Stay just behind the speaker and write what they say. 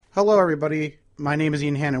Hello, everybody. My name is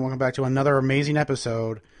Ian Han, and welcome back to another amazing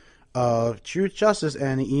episode of Truth, Justice,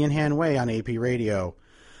 and the Ian Han Way on AP Radio.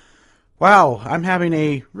 Wow, I'm having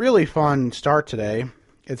a really fun start today.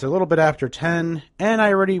 It's a little bit after 10, and I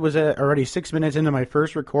already was already 6 minutes into my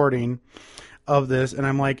first recording of this, and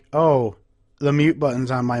I'm like, oh, the mute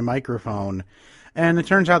button's on my microphone. And it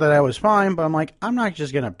turns out that I was fine, but I'm like, I'm not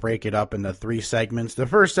just going to break it up into 3 segments. The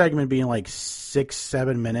first segment being like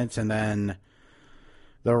 6-7 minutes, and then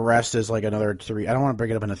the rest is like another 3. I don't want to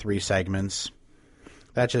break it up into 3 segments.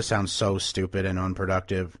 That just sounds so stupid and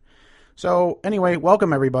unproductive. So, anyway,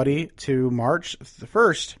 welcome everybody to March the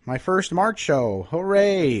 1st, my first March show.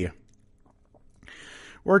 Hooray!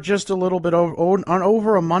 We're just a little bit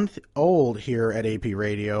over a month old here at AP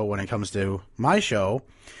Radio when it comes to my show.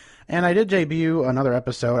 And I did debut another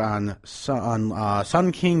episode on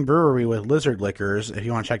Sun King Brewery with Lizard Liquors. If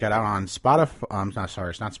you want to check that out on Spotify,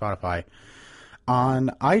 it's not Spotify. On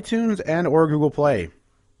iTunes and or Google Play.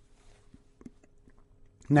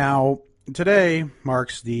 Now, today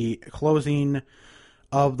marks the closing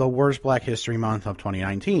of the worst Black History Month of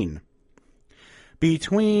 2019.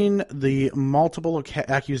 Between the multiple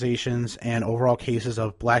accusations and overall cases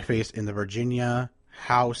of blackface in the Virginia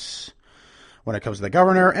House, when it comes to the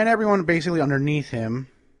governor and everyone basically underneath him,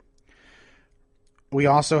 we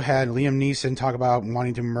also had Liam Neeson talk about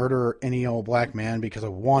wanting to murder any old black man because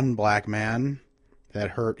of one black man that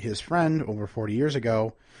hurt his friend over 40 years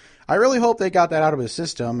ago. I really hope they got that out of his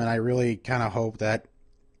system, and I really kind of hope that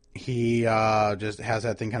he just has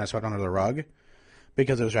that thing kind of swept under the rug,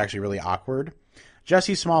 because it was actually really awkward.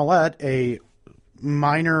 Jesse Smollett, a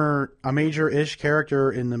major-ish character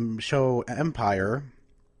in the show Empire,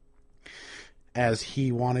 as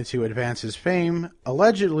he wanted to advance his fame,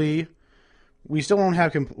 allegedly, we have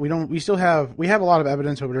a lot of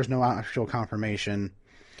evidence, but there's no actual confirmation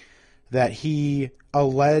that he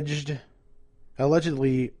allegedly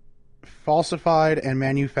falsified and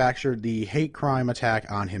manufactured the hate crime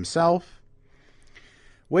attack on himself,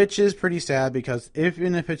 which is pretty sad because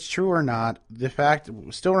even if it's true or not, the fact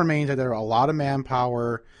still remains that there are a lot of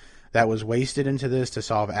manpower that was wasted into this to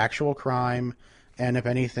solve actual crime, and if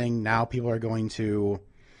anything, now people are going to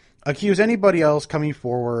accuse anybody else coming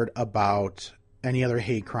forward about any other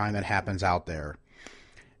hate crime that happens out there.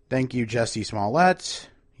 Thank you, Jesse Smollett.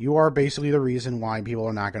 You are basically the reason why people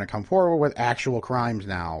are not going to come forward with actual crimes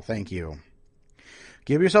now. Thank you.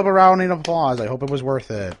 Give yourself a round of applause. I hope it was worth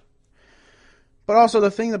it. But also,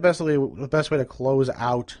 the best way to close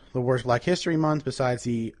out the worst Black History Month, besides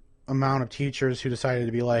the amount of teachers who decided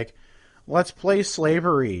to be like, let's play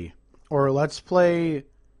slavery, or let's play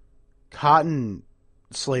cotton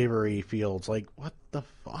slavery fields. Like, what the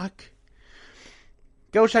fuck?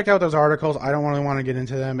 Go check out those articles. I don't really want to get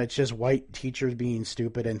into them. It's just white teachers being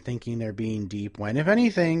stupid and thinking they're being deep when, if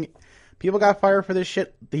anything, people got fired for this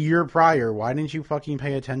shit the year prior. Why didn't you fucking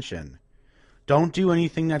pay attention? Don't do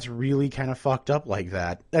anything that's really kind of fucked up like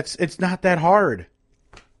that. It's not that hard.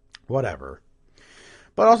 Whatever.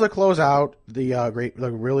 But also close out the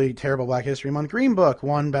really terrible Black History Month. Green Book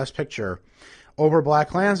won Best Picture over Black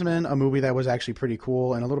Klansman, a movie that was actually pretty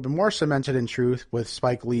cool and a little bit more cemented in truth with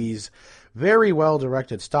Spike Lee's very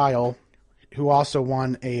well-directed style, who also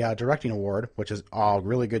won a directing award, which is a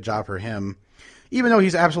really good job for him. Even though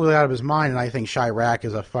he's absolutely out of his mind, and I think Chirac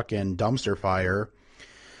is a fucking dumpster fire,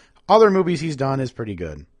 other movies he's done is pretty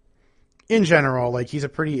good. In general, like, he's a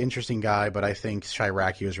pretty interesting guy, but I think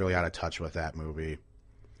Chirac, he was really out of touch with that movie.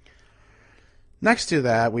 Next to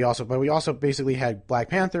that, we also basically had Black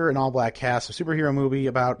Panther, an all-black cast, a superhero movie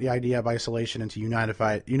about the idea of isolation and to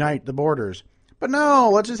unite the borders. But no,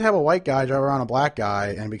 let's just have a white guy drive around a black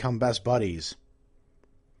guy and become best buddies.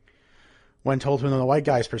 When told from the white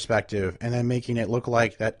guy's perspective, and then making it look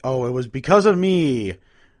like that, oh, it was because of me,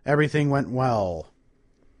 everything went well.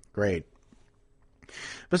 Great.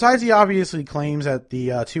 Besides, he obviously claims that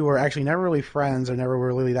the two were actually never really friends or never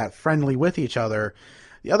were really that friendly with each other.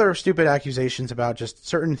 The other stupid accusations about just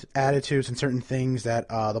certain attitudes and certain things that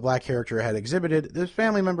the black character had exhibited, his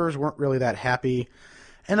family members weren't really that happy.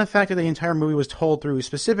 And the fact that the entire movie was told through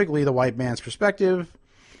specifically the white man's perspective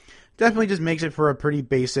definitely just makes it for a pretty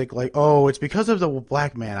basic, like, oh, it's because of the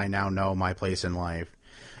black man I now know my place in life.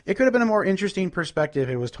 It could have been a more interesting perspective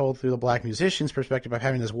if it was told through the black musician's perspective of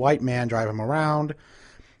having this white man drive him around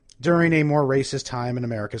during a more racist time in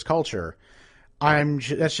America's culture.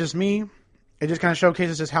 That's just me. It just kind of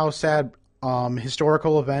showcases just how sad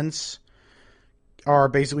historical events are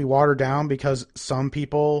basically watered down because some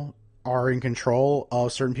people are in control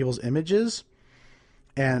of certain people's images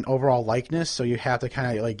and overall likeness, so you have to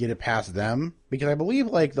kind of like get it past them. Because I believe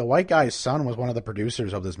like the white guy's son was one of the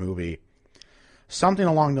producers of this movie. something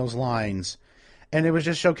along those lines. And it was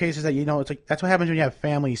just showcases that, it's like, that's what happens when you have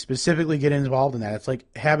family specifically get involved in that. It's like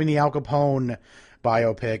having the Al Capone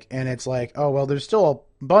biopic, and it's like, oh, well, there's still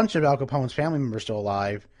a bunch of Al Capone's family members still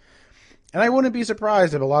alive. And I wouldn't be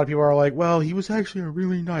surprised if a lot of people are like, well, he was actually a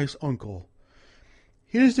really nice uncle.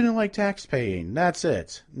 He just didn't like tax paying. That's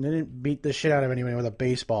it. And they didn't beat the shit out of anyone with a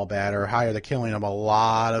baseball bat or hire the killing of a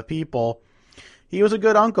lot of people. He was a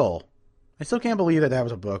good uncle. I still can't believe that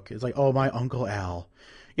was a book. It's like, oh, my Uncle Al.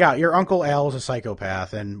 Yeah, your Uncle Al is a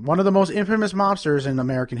psychopath and one of the most infamous mobsters in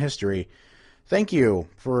American history. Thank you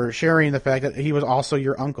for sharing the fact that he was also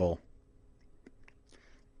your uncle.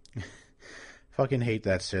 Fucking hate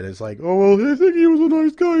that shit. It's like, oh, well, I think he was a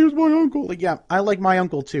nice guy. He was my uncle. Like, yeah, I like my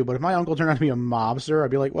uncle too, but if my uncle turned out to be a mobster, I'd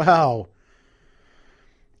be like, wow.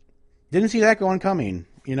 Didn't see that going coming.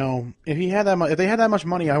 If they had that much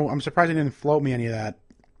money, I'm surprised they didn't float me any of that.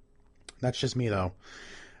 That's just me, though.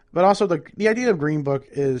 But also, the idea of Green Book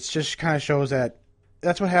is just kind of shows that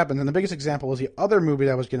that's what happens. And the biggest example is the other movie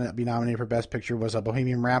that was going to be nominated for Best Picture was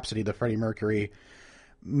Bohemian Rhapsody, the Freddie Mercury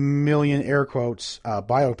million air quotes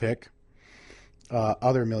biopic.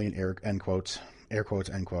 Other million air quotes,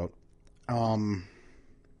 end quote.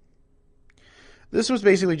 This was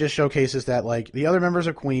basically just showcases that, like, the other members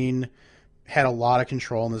of Queen had a lot of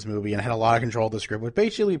control in this movie and had a lot of control of the script, which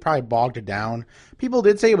basically probably bogged it down. People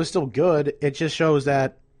did say it was still good. It just shows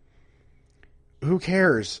that who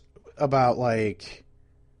cares about, like,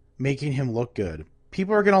 making him look good?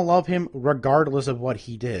 People are going to love him regardless of what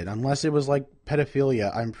he did, unless it was, like,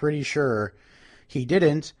 pedophilia. I'm pretty sure he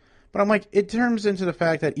didn't. But I'm like, it turns into the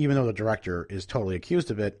fact that even though the director is totally accused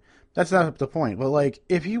of it, that's not the point. But, like,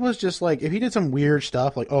 if he was just, like, if he did some weird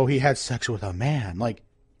stuff, like, oh, he had sex with a man, like,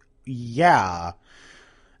 yeah.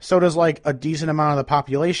 So does, like, a decent amount of the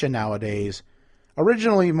population nowadays.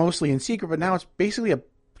 Originally mostly in secret, but now it's basically a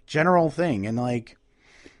general thing. And, like,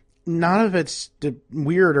 none of it's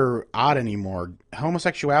weird or odd anymore.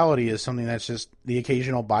 Homosexuality is something that's just the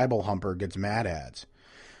occasional Bible humper gets mad at.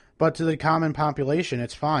 But to the common population,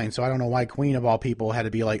 it's fine. So I don't know why Queen, of all people, had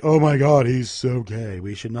to be like, oh my God, he's so gay.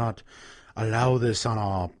 We should not allow this on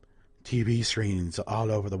our TV screens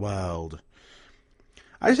all over the world.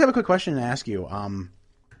 I just have a quick question to ask you.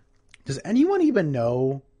 Does anyone even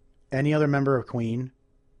know any other member of Queen?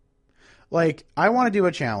 Like, I want to do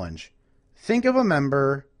a challenge. Think of a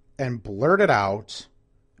member and blurt it out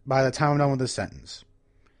by the time I'm done with this sentence.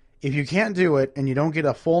 If you can't do it and you don't get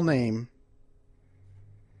a full name...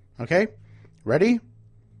 Okay, ready?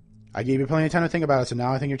 I gave you plenty of time to think about it, so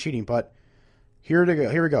now I think you're cheating. But here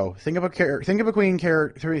we go. Think of a Queen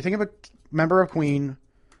character. Think of a member of Queen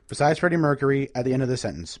besides Freddie Mercury at the end of the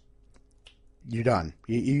sentence. You're done.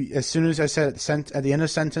 You as soon as I said it, at the end of the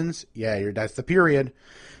sentence, that's the period.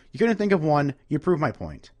 You couldn't think of one. You prove my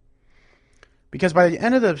point. Because by the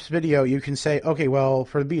end of this video, you can say, okay, well,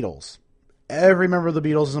 for the Beatles. Every member of the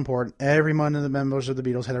Beatles is important. Every one of the members of the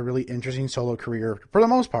Beatles had a really interesting solo career, for the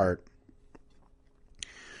most part.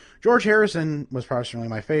 George Harrison was personally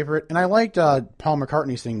my favorite, and I liked Paul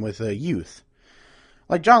McCartney's thing with Youth.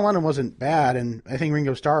 Like, John Lennon wasn't bad, and I think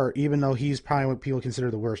Ringo Starr, even though he's probably what people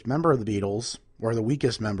consider the worst member of the Beatles, or the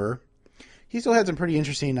weakest member, he still had some pretty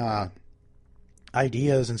interesting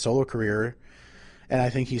ideas and solo career, and I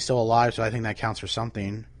think he's still alive, so I think that counts for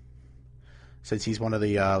something. Since he's one of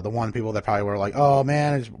the one people that probably were like, oh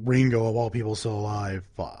man, it's Ringo of all people still alive.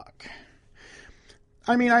 Fuck.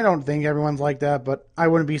 I mean, I don't think everyone's like that, but I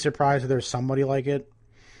wouldn't be surprised if there's somebody like it.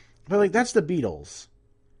 But, like, that's the Beatles.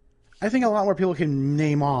 I think a lot more people can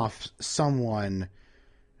name off someone,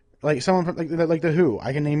 like someone from, like the Who.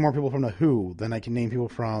 I can name more people from the Who than I can name people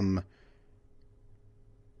from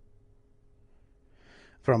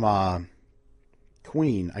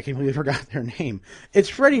Queen. I completely forgot their name. It's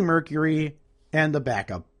Freddie Mercury and the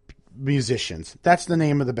backup musicians. That's the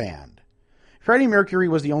name of the band. Freddie Mercury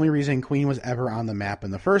was the only reason Queen was ever on the map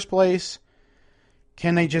in the first place.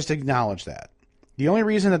 Can they just acknowledge that? The only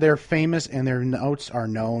reason that they're famous and their notes are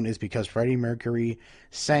known is because Freddie Mercury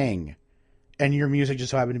sang, and your music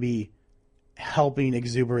just so happened to be helping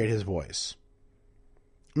exuberate his voice.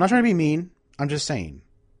 I'm not trying to be mean. I'm just saying.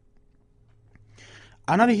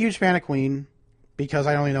 I'm not a huge fan of Queen because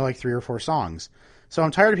I only know like 3 or 4 songs. So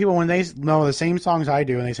I'm tired of people when they know the same songs I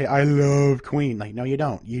do and they say, I love Queen. Like, no, you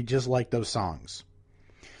don't. You just like those songs.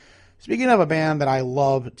 Speaking of a band that I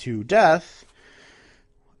love to death,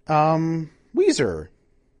 Weezer.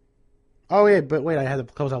 Oh, yeah, but wait, I had to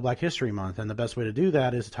close out Black History Month, and the best way to do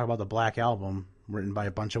that is to talk about the Black Album written by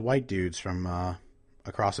a bunch of white dudes from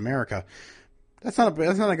across America. That's not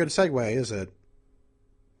a good segue, is it?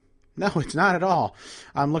 No, it's not at all.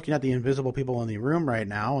 I'm looking at the invisible people in the room right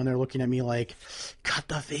now, and they're looking at me like, cut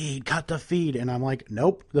the feed, cut the feed. And I'm like,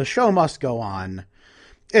 nope, the show must go on.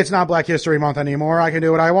 It's not Black History Month anymore. I can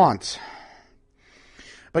do what I want.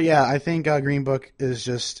 But yeah, I think Green Book is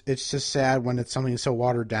it's just sad when it's something so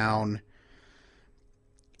watered down.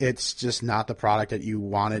 It's just not the product that you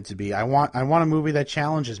want it to be. I want a movie that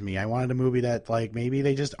challenges me. I wanted a movie that, like, maybe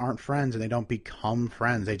they just aren't friends and they don't become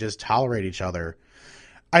friends. They just tolerate each other.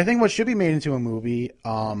 I think what should be made into a movie,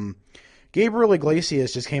 Gabriel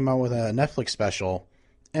Iglesias just came out with a Netflix special,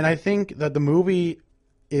 and I think that the movie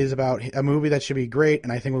is about a movie that should be great,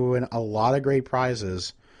 and I think we win a lot of great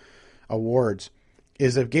prizes, awards,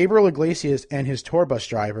 is if Gabriel Iglesias and his tour bus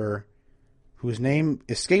driver, whose name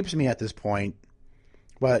escapes me at this point,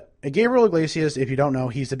 but Gabriel Iglesias, if you don't know,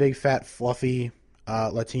 he's the big, fat, fluffy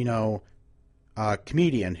Latino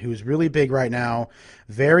comedian who's really big right now,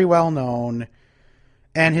 very well known,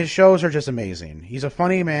 and his shows are just amazing. He's a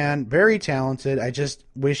funny man, very talented. I just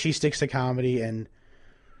wish he sticks to comedy and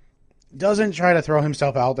doesn't try to throw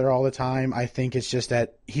himself out there all the time. I think it's just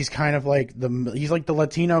that he's kind of like he's like the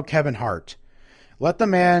Latino Kevin Hart. Let the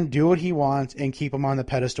man do what he wants and keep him on the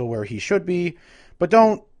pedestal where he should be, but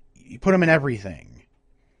don't put him in everything.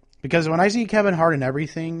 Because when I see Kevin Hart in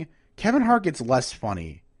everything, Kevin Hart gets less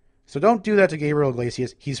funny. So don't do that to Gabriel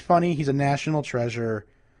Iglesias. He's funny. He's a national treasure.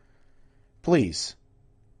 Please.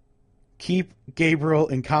 Keep Gabriel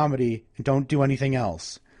in comedy and don't do anything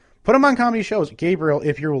else. Put him on comedy shows. Gabriel,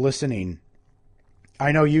 if you're listening,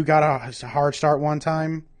 I know you got a hard start one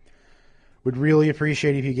time. Would really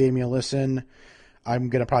appreciate if you gave me a listen. I'm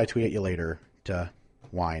going to probably tweet at you later to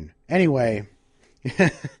whine. Anyway,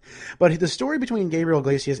 but the story between Gabriel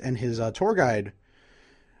Iglesias and his tour guide,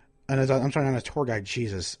 and I'm sorry, not his tour guide,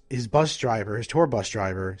 Jesus, his bus driver, his tour bus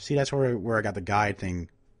driver. See, that's where I got the guide thing.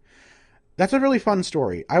 That's a really fun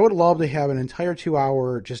story. I would love to have an entire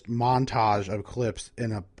 2-hour just montage of clips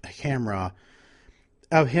in a camera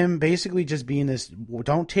of him basically just being this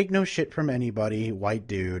don't take no shit from anybody white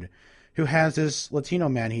dude who has this Latino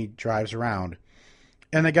man he drives around.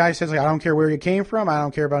 And the guy says, like, I don't care where you came from. I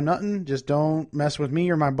don't care about nothing. Just don't mess with me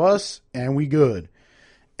or my bus, and we good.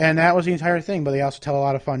 And that was the entire thing. But they also tell a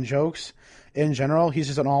lot of fun jokes. In general, he's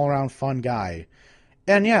just an all-around fun guy.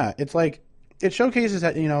 And yeah, it's like, it showcases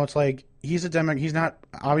that, it's like, he's a Democrat. He's not,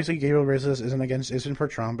 obviously, Gabriel Iglesias isn't for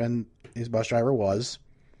Trump, and his bus driver was.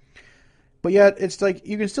 But yet, it's like,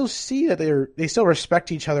 you can still see that they still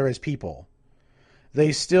respect each other as people.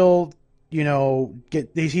 They still,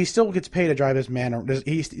 he still gets paid to drive this man.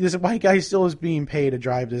 This white guy still is being paid to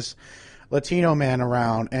drive this Latino man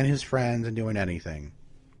around and his friends and doing anything.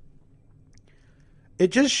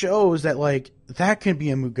 It just shows that, like, that can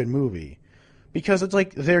be a good movie. Because it's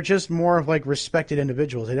like they're just more of like respected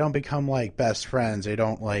individuals. They don't become like best friends. They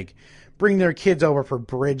don't like bring their kids over for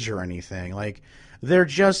bridge or anything. Like they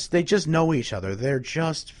just know each other. They're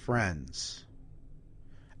just friends.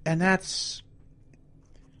 And that's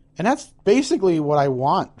basically what I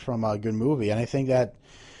want from a good movie. And I think that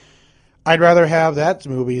I'd rather have that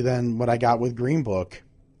movie than what I got with Green Book.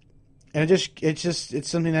 And it's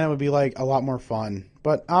something that would be like a lot more fun.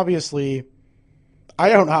 But obviously, I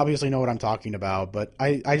don't obviously know what I'm talking about, but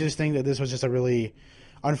I just think that this was just a really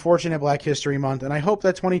unfortunate Black History Month, and I hope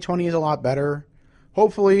that 2020 is a lot better.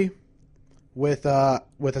 Hopefully, with a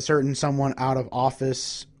certain someone out of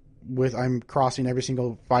office, I'm crossing every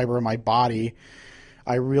single fiber of my body.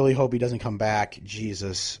 I really hope he doesn't come back.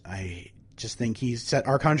 Jesus, I just think he's set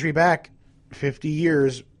our country back 50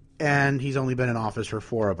 years, and he's only been in office for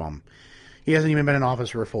 4 of them. He hasn't even been in office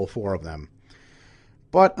for a full 4 of them.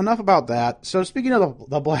 But enough about that. So speaking of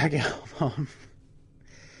the Black Album,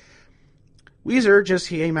 Weezer just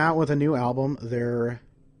came out with a new album, their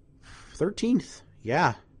 13th.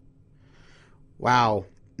 Yeah. Wow.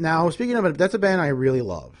 Now, speaking of it, that's a band I really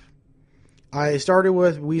love. I started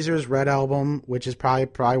with Weezer's Red album, which is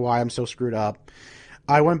probably why I'm so screwed up.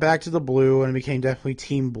 I went back to the Blue and became definitely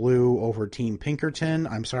Team Blue over Team Pinkerton.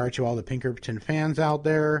 I'm sorry to all the Pinkerton fans out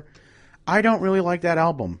there. I don't really like that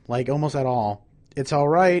album, like almost at all. It's all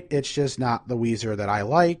right. It's just not the Weezer that I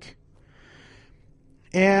like.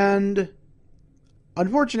 And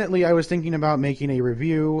unfortunately, I was thinking about making a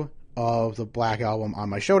review of the Black Album on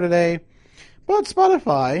my show today, but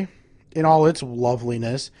Spotify, in all its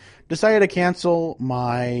loveliness, decided to cancel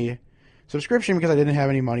my subscription because I didn't have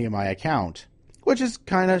any money in my account, which is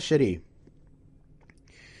kind of shitty.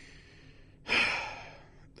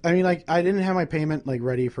 I mean, like, I didn't have my payment, like,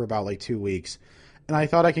 ready for about, like, 2 weeks. And I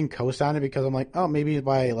thought I can coast on it because I'm like, oh, maybe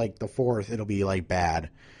by, like, the 4th it'll be, like, bad.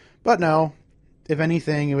 But no. If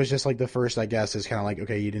anything, it was just, like, the first, I guess, is kind of like,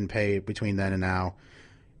 okay, you didn't pay between then and now.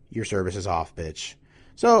 your service is off, bitch.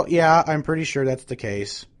 So, yeah, I'm pretty sure that's the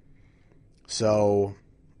case. So,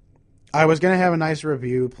 I was going to have a nice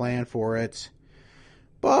review planned for it.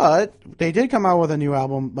 But they did come out with a new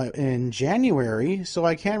album in January, so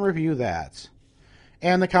I can review that.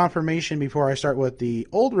 And the confirmation before I start with the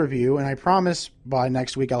old review, and I promise by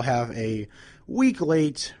next week I'll have a week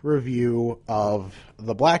late review of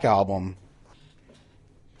the Black Album.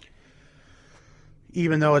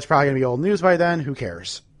 Even though it's probably going to be old news by then, who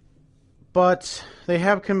cares? But they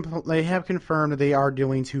have confirmed that they are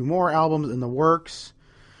doing 2 more albums in the works.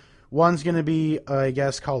 One's going to be, I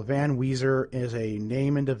guess, called Van Weezer, is a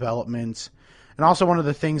name in development. And also one of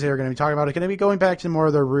the things they're going to be talking about is going to be going back to more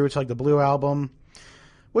of their roots, like the Blue Album,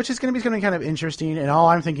 which is going to be kind of interesting. And all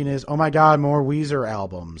I'm thinking is, oh my god, more Weezer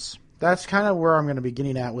albums. That's kind of where I'm going to be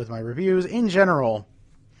getting at with my reviews in general.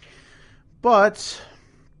 But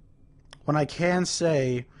what I can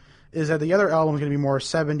say is that the other album is going to be more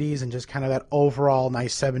 70s and just kind of that overall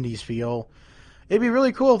nice 70s feel. It'd be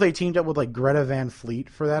really cool if they teamed up with like Greta Van Fleet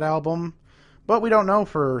for that album, but we don't know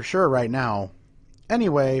for sure right now.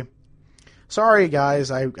 Anyway, sorry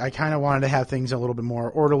guys, I kind of wanted to have things a little bit more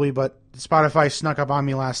orderly, but Spotify snuck up on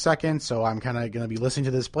me last second, so I'm kind of going to be listening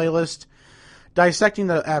to this playlist, dissecting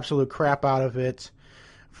the absolute crap out of it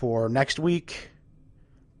for next week.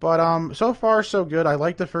 But so far so good. I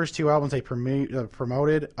like the first 2 albums they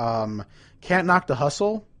promoted. Can't Knock the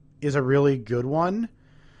Hustle is a really good one.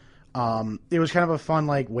 It was kind of a fun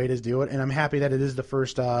way to do it, and I'm happy that it is the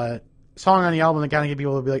first song on the album that kind of get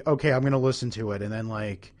people to be like, okay, I'm going to listen to it. And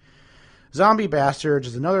then Zombie Bastards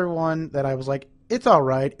is another one that I was like, it's all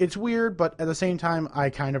right. It's weird, but at the same time, I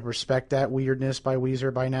kind of respect that weirdness by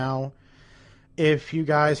Weezer by now. If you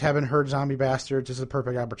guys haven't heard Zombie Bastards, this is a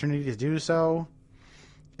perfect opportunity to do so.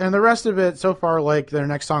 And the rest of it, so far, their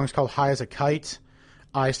next song is called High as a Kite.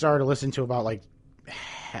 I started listening to about,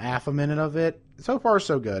 half a minute of it. So far,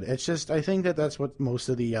 so good. It's just, I think that's what most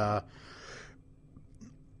of the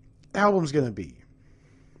album's going to be.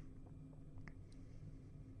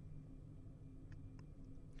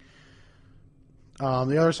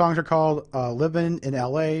 The other songs are called Living in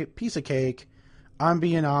L.A., Piece of Cake, I'm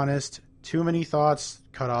Being Honest, Too Many Thoughts,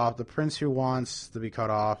 Cut Off, The Prince Who Wants to Be Cut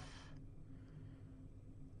Off.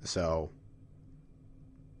 So,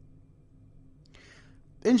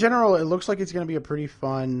 in general, it looks like it's going to be a pretty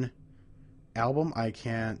fun album. I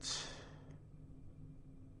can't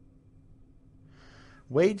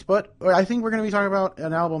wait, but I think we're going to be talking about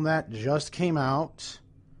an album that just came out.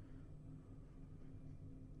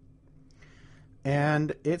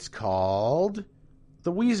 And it's called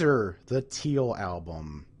The Weezer, the Teal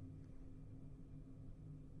album.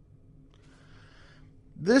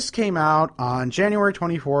 This came out on January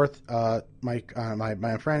 24th,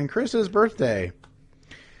 my friend Chris's birthday.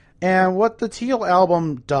 And what the Teal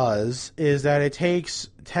album does is that it takes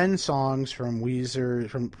 10 songs from Weezer,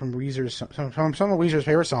 from some of Weezer's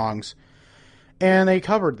favorite songs, and they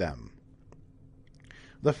covered them.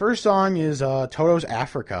 The first song is Toto's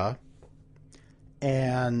Africa,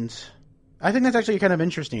 and I think that's actually kind of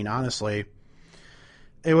interesting, honestly.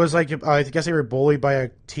 It was I guess they were bullied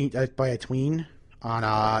by a tween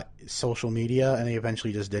on social media, and they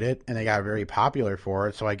eventually just did it, and they got very popular for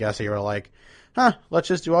it, so I guess they were like, let's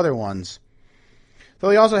just do other ones. So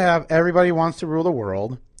they also have Everybody Wants to Rule the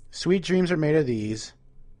World, Sweet Dreams Are Made of These,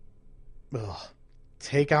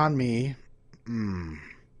 Take on Me,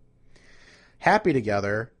 Happy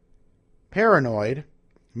Together, Paranoid,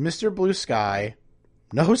 Mr. Blue Sky,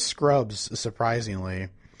 No Scrubs, surprisingly,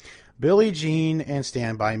 Billie Jean, and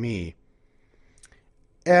Stand By Me.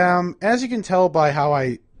 As you can tell by how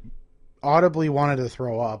I audibly wanted to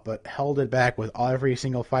throw up, but held it back with every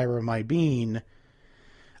single fiber of my being,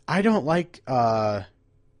 I don't like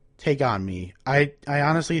Take On Me. I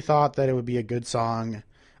honestly thought that it would be a good song.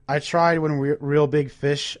 I tried when Real Big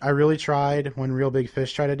Fish, I really tried when Real Big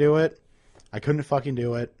Fish tried to do it. I couldn't fucking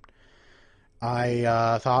do it.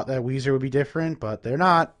 I thought that Weezer would be different, but they're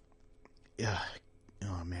not.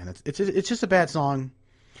 Oh man, it's just a bad song.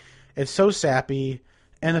 It's so sappy,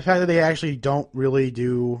 and the fact that they actually don't really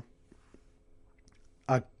do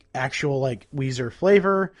a actual Weezer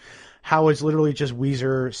flavor, how it's literally just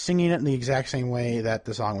Weezer singing it in the exact same way that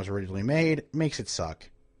the song was originally made, makes it suck.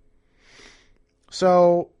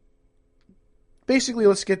 So basically,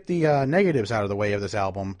 let's get the negatives out of the way of this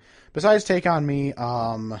album. Besides Take On Me,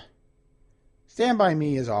 Stand By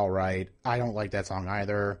Me is alright. I don't like that song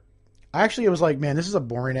either. Actually, it was man, this is a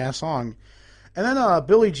boring ass song. And then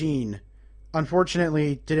Billie Jean,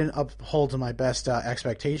 unfortunately, didn't uphold to my best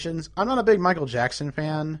expectations. I'm not a big Michael Jackson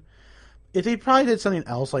fan, if they probably did something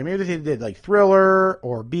else, like maybe they did like Thriller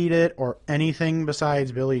or Beat It or anything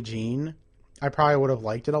besides Billie Jean, I probably would have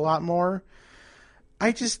liked it a lot more.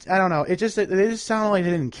 I don't know. They just sounded like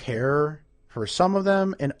they didn't care for some of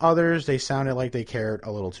them, and others they sounded like they cared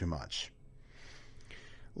a little too much.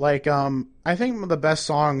 Like, I think the best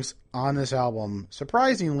songs on this album,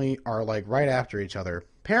 surprisingly, are like right after each other.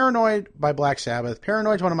 Paranoid by Black Sabbath.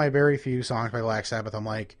 Paranoid's one of my very few songs by Black Sabbath. I'm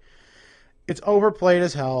like, it's overplayed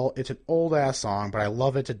as hell. It's an old ass song, but I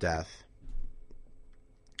love it to death.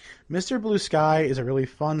 Mr. Blue Sky is a really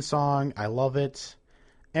fun song. I love it.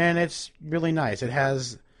 And it's really nice. It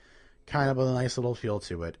has kind of a nice little feel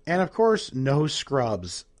to it. And of course, No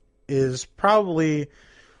Scrubs is probably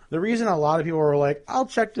the reason a lot of people were like, I'll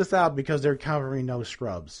check this out, because they're covering No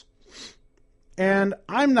Scrubs. And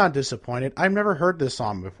I'm not disappointed. I've never heard this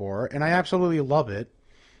song before, and I absolutely love it.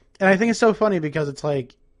 And I think it's so funny because it's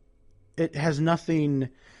like, it has nothing.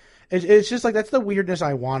 It's just like, that's the weirdness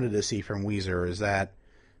I wanted to see from Weezer, is that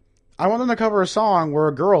I want them to cover a song where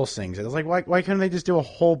a girl sings it. It's like, why couldn't they just do a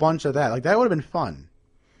whole bunch of that? Like, that would have been fun.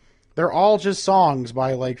 They're all just songs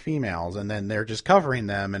by like females, and then they're just covering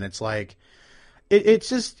them, and it's like, it's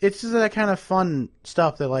just that kind of fun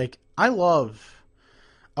stuff that, like, I love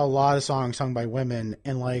a lot of songs sung by women,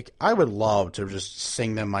 and like, I would love to just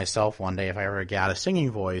sing them myself one day if I ever got a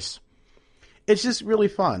singing voice. It's just really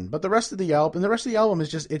fun. But the rest of the album is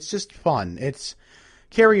just fun. It's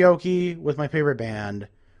karaoke with my favorite band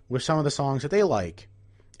with some of the songs that they like.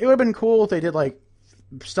 It would have been cool if they did like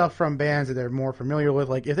stuff from bands that they're more familiar with.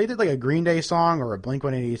 Like if they did like a Green Day song or a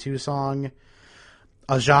Blink-182 song,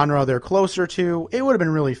 a genre they're closer to, it would have been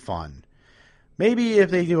really fun. Maybe if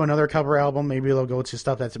they do another cover album, maybe they'll go to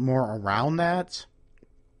stuff that's more around that.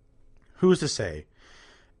 Who's to say?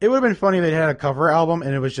 It would have been funny if they had a cover album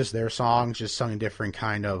and it was just their songs, just sung in different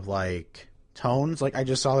kind of like tones. Like I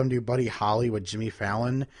just saw them do Buddy Holly with Jimmy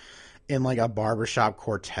Fallon in like a barbershop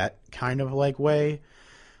quartet kind of like way.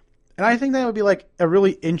 And I think that would be like a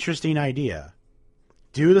really interesting idea.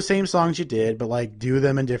 Do the same songs you did, but like do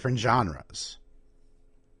them in different genres.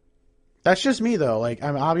 That's just me though. Like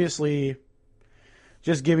I'm obviously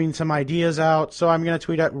just giving some ideas out, so I'm going to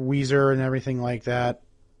tweet at Weezer and everything like that.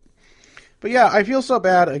 But yeah, I feel so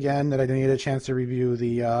bad again that I didn't get a chance to review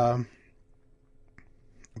the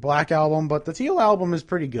Black album, but the Teal album is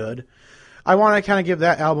pretty good. I want to kind of give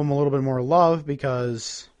that album a little bit more love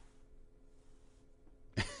because,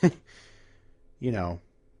 you know,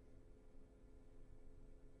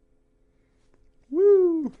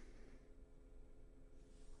 woo.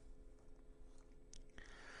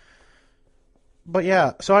 But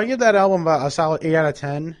yeah, so I give that album a solid 8 out of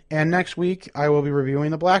 10. And next week, I will be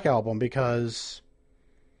reviewing the Black album because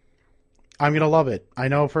I'm going to love it. I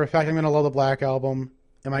know for a fact I'm going to love the Black album.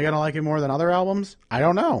 Am I going to like it more than other albums? I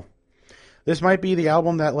don't know. This might be the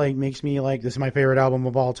album that like makes me like, this is my favorite album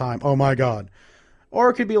of all time. Oh my God. Or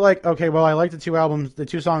it could be like, okay, well, I like the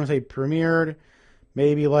two songs they premiered.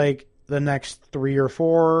 Maybe like the next 3 or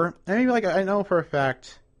 4. And maybe like, I know for a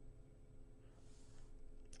fact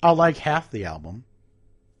I'll like half the album.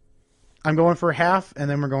 I'm going for half, and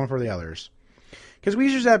then we're going for the others. Because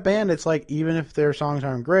Weezer's that band, it's like, even if their songs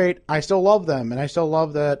aren't great, I still love them, and I still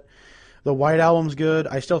love that the White Album's good.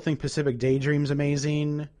 I still think Pacific Daydream's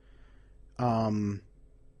amazing. In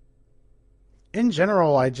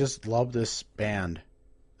general, I just love this band.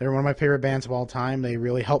 They're one of my favorite bands of all time. They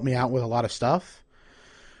really help me out with a lot of stuff.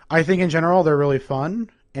 I think in general, they're really fun,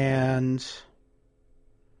 and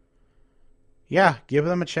yeah, give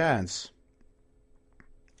them a chance.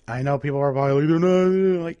 I know people are probably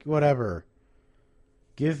like, whatever.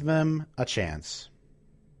 Give them a chance.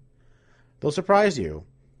 They'll surprise you.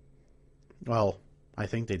 Well, I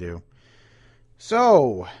think they do.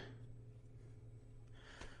 So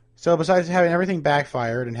besides having everything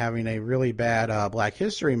backfired and having a really bad Black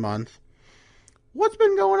History Month, what's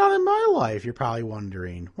been going on in my life, you're probably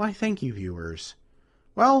wondering. Why, thank you, viewers.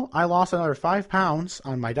 Well, I lost another 5 pounds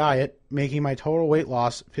on my diet, making my total weight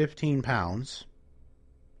loss 15 pounds.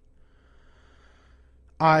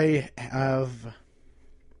 I have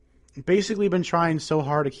basically been trying so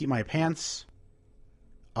hard to keep my pants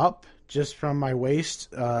up just from my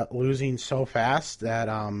waist losing so fast that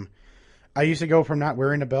I used to go from not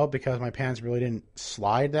wearing a belt because my pants really didn't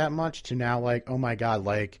slide that much to now like, oh my God,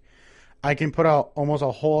 like I can put out almost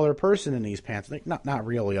a whole other person in these pants. Like, not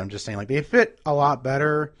really. I'm just saying, like, they fit a lot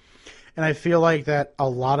better. And I feel like that a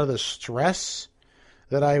lot of the stress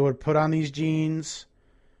that I would put on these jeans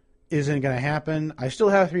isn't going to happen. I still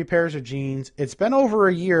have 3 pairs of jeans. It's been over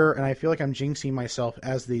a year, and I feel like I'm jinxing myself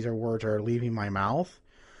as these words are leaving my mouth.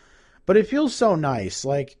 But it feels so nice.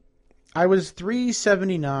 Like, I was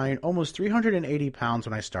 379, almost 380 pounds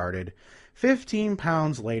when I started. 15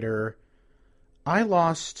 pounds later, I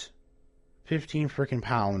lost 15 freaking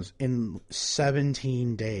pounds in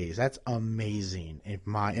 17 days. That's amazing.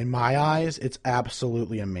 In my eyes, it's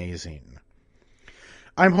absolutely amazing.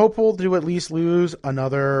 I'm hopeful to at least lose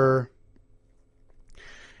another...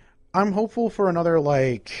 I'm hopeful for another,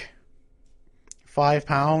 like, 5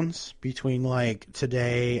 pounds between, like,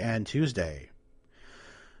 today and Tuesday.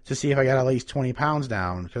 To see if I got at least 20 pounds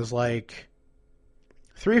down. Because, like,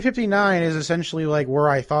 359 is essentially, like, where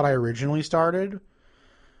I thought I originally started.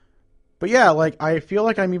 But yeah, like, I feel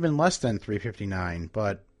like I'm even less than 359.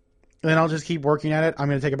 But then I'll just keep working at it. I'm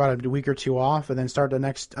going to take about a week or two off and then start the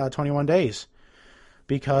next 21 days.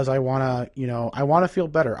 Because I want to, you know, I want to feel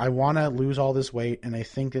better. I want to lose all this weight, and I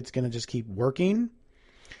think it's going to just keep working.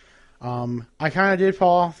 I kind of did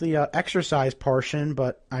fall off the exercise portion,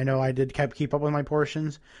 but I know I did keep up with my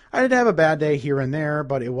portions. I did have a bad day here and there,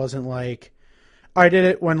 but it wasn't like I did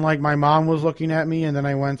it when, like, my mom was looking at me, and then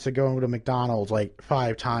I went to go to McDonald's like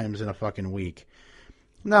 5 times in a fucking week.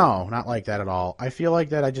 No, not like that at all. I feel like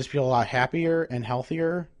that I just feel a lot happier and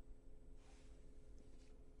healthier.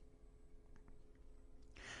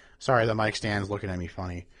 Sorry, the mic stand's looking at me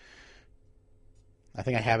funny. I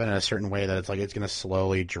think I have it in a certain way that it's like it's going to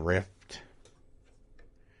slowly drift.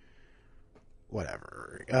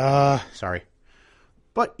 Whatever. Sorry.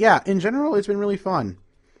 But yeah, in general, it's been really fun.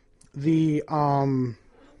 The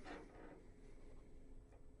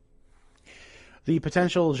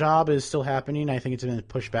potential job is still happening. I think it's been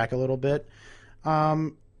pushed back a little bit.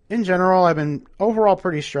 In general, I've been overall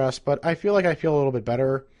pretty stressed, but I feel like I feel a little bit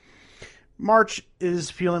better. March is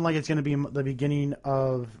feeling like it's going to be the beginning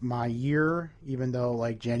of my year, even though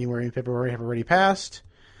like January and February have already passed.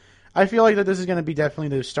 I feel like that this is going to be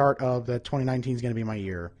definitely the start of that 2019 is going to be my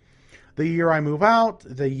year. The year I move out,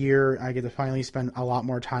 the year I get to finally spend a lot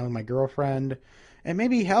more time with my girlfriend, and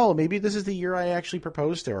maybe this is the year I actually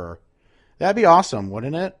propose to her. That'd be awesome,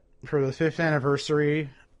 wouldn't it? For the 5th anniversary,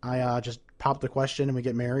 I just pop the question and we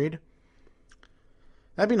get married.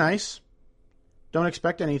 That'd be nice. Don't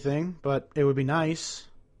expect anything, but it would be nice.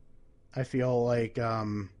 I feel like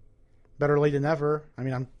better late than never. I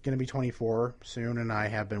mean, I'm going to be 24 soon, and I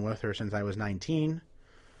have been with her since I was 19.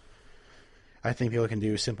 I think people can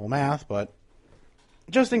do simple math, but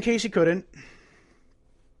just in case you couldn't,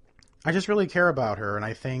 I just really care about her, and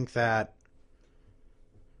I think that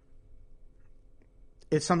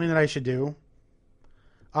it's something that I should do.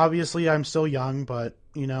 Obviously, I'm still young, but,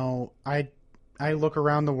 you know, I look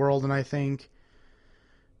around the world and I think,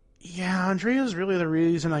 yeah, Andrea's really the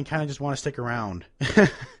reason I kind of just want to stick around.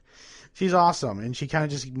 She's awesome, and she kind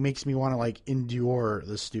of just makes me want to, like, endure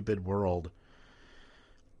this stupid world.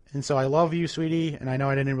 And so I love you, sweetie, and I know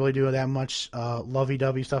I didn't really do that much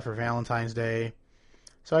lovey-dovey stuff for Valentine's Day.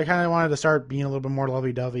 So I kind of wanted to start being a little bit more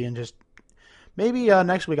lovey-dovey and just... Maybe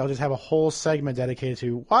next week I'll just have a whole segment dedicated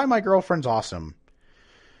to why my girlfriend's awesome.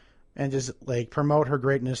 And just, like, promote her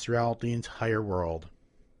greatness throughout the entire world.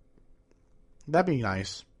 That'd be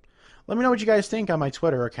nice. Let me know what you guys think on my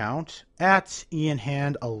Twitter account, at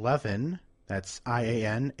IanHand11. That's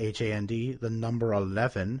IANHAND, the number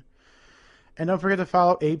 11. And don't forget to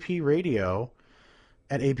follow AP Radio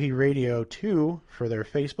at AP Radio 2 for their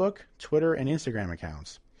Facebook, Twitter, and Instagram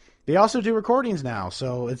accounts. They also do recordings now,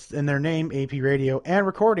 so it's in their name, AP Radio and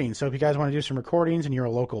Recordings. So if you guys want to do some recordings and you're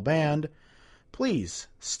a local band, please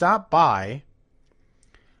stop by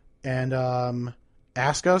and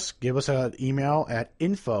ask us. Give us an email at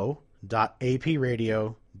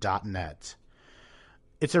info.apradio.net.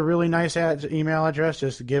 It's a really nice email address.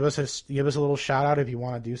 Just give us a little shout out if you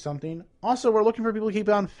want to do something. Also, we're looking for people to keep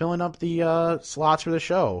on filling up the slots for the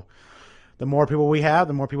show. The more people we have,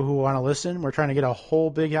 the more people who want to listen. We're trying to get a whole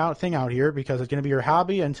big thing out here because it's going to be your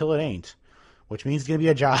hobby until it ain't, which means it's going to be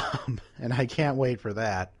a job, and I can't wait for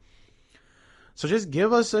that. So just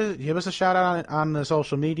give us a shout out on the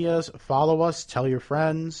social medias. Follow us. Tell your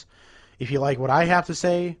friends. If you like what I have to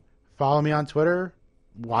say, follow me on Twitter.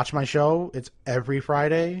 Watch my show. It's every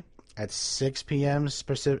Friday at 6 p.m.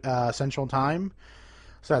 Central Time.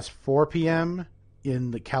 So that's 4 p.m.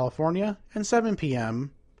 in California and 7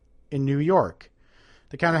 p.m. in New York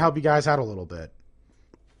to kind of help you guys out a little bit.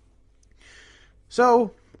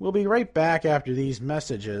 So we'll be right back after these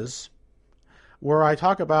messages where I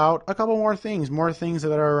talk about a couple more things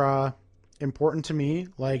that are important to me,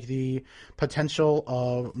 like the potential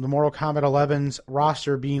of the Mortal Kombat 11's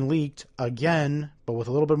roster being leaked again, but with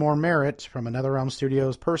a little bit more merit from a NetherRealm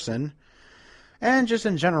Studios person, and just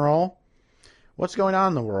in general, what's going on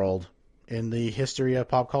in the world in the history of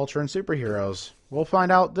pop culture and superheroes. We'll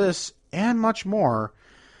find out this and much more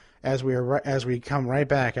as we come right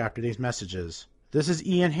back after these messages. This is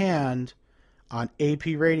Ian Hand on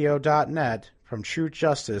apradio.net from Truth,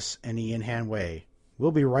 Justice, and Ian Hand Way.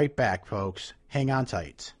 We'll be right back, folks. Hang on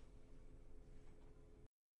tight.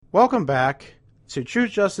 Welcome back to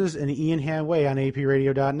Truth, Justice, and Ian Hand Way on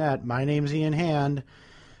apradio.net. My name's Ian Hand,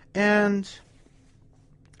 and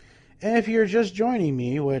if you're just joining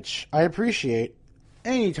me, which I appreciate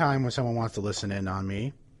any time when someone wants to listen in on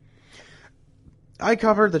me, I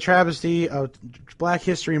covered the travesty of Black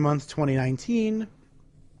History Month 2019,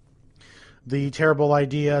 the terrible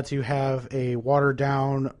idea to have a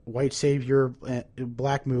watered-down white savior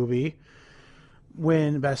black movie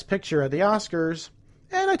win Best Picture at the Oscars,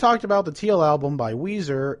 and I talked about the Teal album by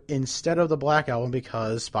Weezer instead of the Black Album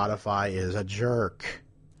because Spotify is a jerk.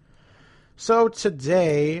 So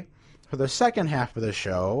today, for the second half of the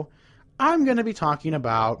show, I'm going to be talking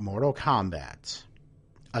about Mortal Kombat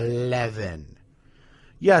 11.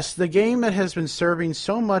 Yes, the game that has been serving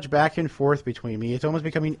so much back and forth between me, it's almost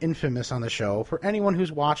becoming infamous on the show for anyone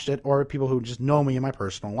who's watched it or people who just know me in my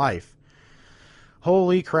personal life.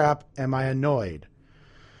 Holy crap, am I annoyed.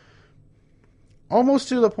 Almost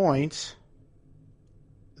to the point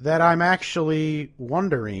that I'm actually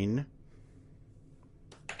wondering,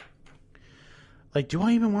 like, do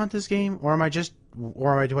I even want this game? Or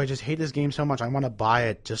do I just hate this game so much I want to buy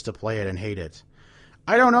it just to play it and hate it?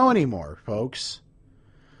 I don't know anymore, folks.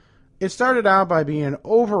 It started out by being an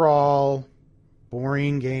overall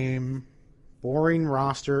boring game, boring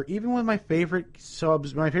roster, even with my favorite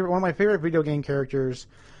subs, one of my favorite video game characters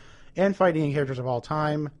and fighting game characters of all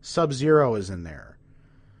time, Sub-Zero is in there.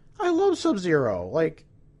 I love Sub-Zero. Like,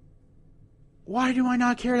 why do I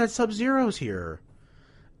not care that Sub-Zero's here?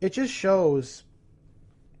 It just shows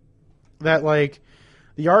that, like,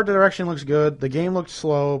 the art direction looks good, the game looks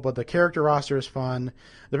slow, but the character roster is fun.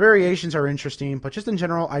 The variations are interesting, but just in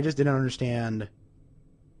general, I just didn't understand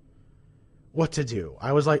what to do.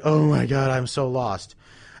 I was like, oh my god, I'm so lost.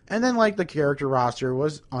 And then, like, the character roster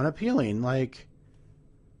was unappealing. Like,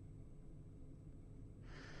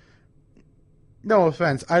 no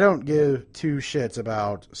offense, I don't give two shits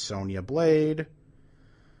about Sonya Blade.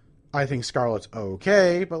 I think Scarlet's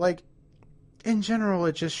okay, but, like, in general,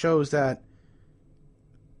 it just shows that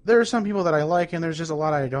there are some people that I like, and there's just a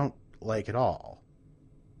lot I don't like at all.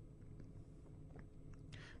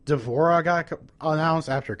 D'Vorah got announced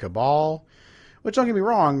after Cabal, which, don't get me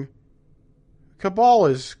wrong, Cabal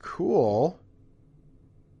is cool,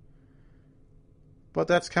 but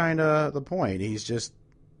that's kind of the point. He's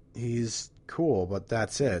cool, but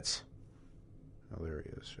that's it. Oh, there he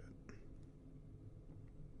is. Shit.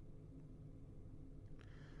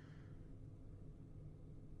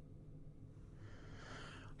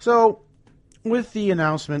 So, with the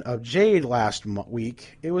announcement of Jade last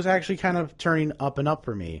week, it was actually kind of turning up and up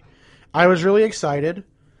for me. I was really excited,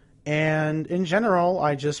 and in general,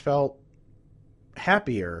 I just felt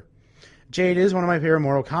happier. Jade is one of my favorite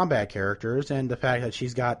Mortal Kombat characters, and the fact that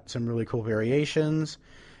she's got some really cool variations,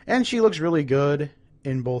 and she looks really good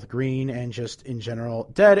in both green and just in general.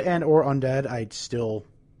 Dead and or undead, I'd still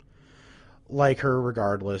like her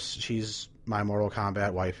regardless. She's my Mortal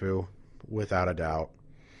Kombat waifu, without a doubt.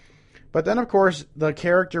 But then, of course, the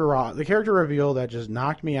character reveal that just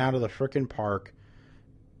knocked me out of the frickin' park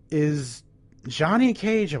is Johnny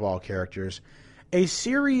Cage, of all characters. A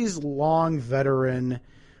series-long veteran.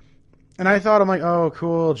 And I thought, I'm like, oh,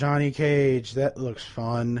 cool, Johnny Cage. That looks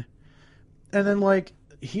fun. And then, like,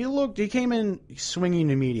 he came in swinging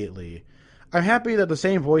immediately. I'm happy that the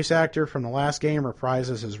same voice actor from the last game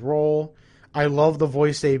reprises his role. I love the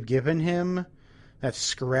voice they've given him. That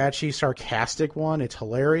scratchy, sarcastic one. It's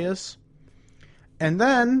hilarious. And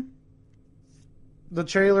then the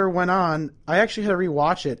trailer went on. I actually had to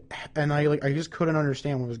rewatch it, and I just couldn't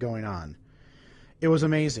understand what was going on. It was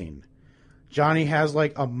amazing. Johnny has,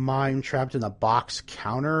 like, a mime trapped in a box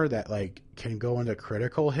counter that, like, can go into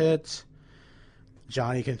critical hit.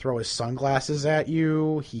 Johnny can throw his sunglasses at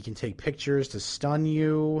you. He can take pictures to stun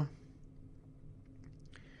you.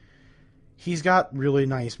 He's got really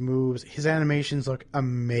nice moves. His animations look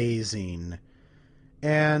amazing.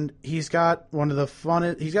 And he's got one of the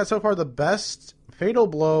funnest... He's got so far the best Fatal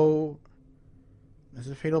Blow... Is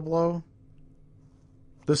it Fatal Blow?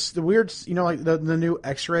 The weird... You know, like the new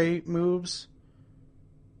X-ray moves?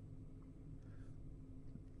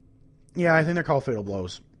 Yeah, I think they're called Fatal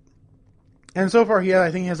Blows. And so far,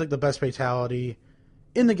 I think he has, like, the best fatality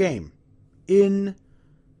in the game. In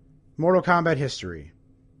Mortal Kombat history.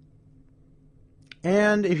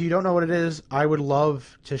 And if you don't know what it is, I would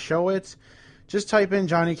love to show it. Just type in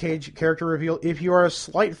Johnny Cage character reveal. If you are a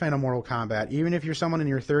slight fan of Mortal Kombat, even if you're someone in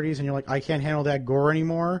your 30s and you're like, I can't handle that gore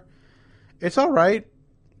anymore, It's all right.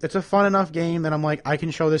 It's a fun enough game that I'm like, I can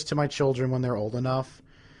show this to my children when they're old enough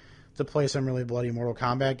to play some really bloody Mortal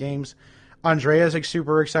Kombat games. Andrea's like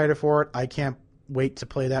super excited for it. I can't wait to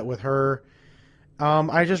play that with her.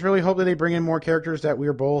 I just really hope that they bring in more characters that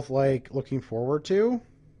we're both like looking forward to.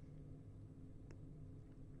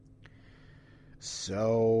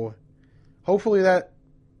 So hopefully that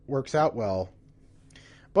works out well.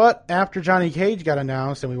 But after Johnny Cage got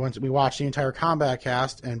announced and we watched the entire Combat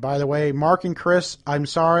Cast, and by the way, Mark and Chris, I'm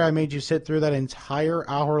sorry I made you sit through that entire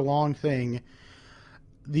hour-long thing.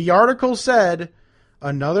 The article said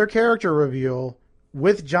another character reveal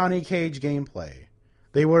with Johnny Cage gameplay.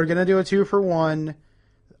 They were going to do a 2-for-1.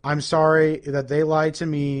 I'm sorry that they lied to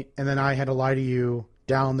me, and then I had to lie to you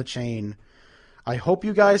down the chain. I hope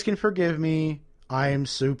you guys can forgive me. I am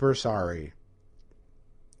super sorry.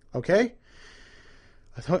 Okay?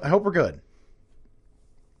 I hope we're good.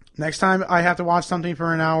 Next time I have to watch something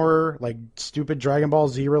for an hour, like stupid Dragon Ball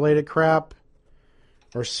Z related crap,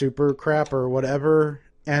 or super crap, or whatever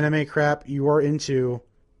anime crap you are into,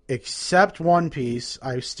 except One Piece,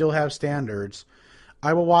 I still have standards.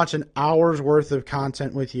 I will watch an hour's worth of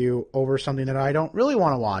content with you over something that I don't really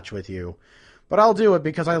want to watch with you. But I'll do it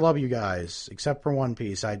because I love you guys, except for One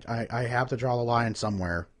Piece. I have to draw the line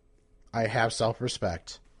somewhere. I have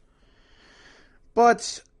self-respect.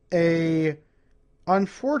 But a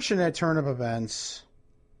unfortunate turn of events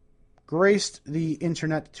graced the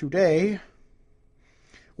internet today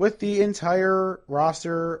with the entire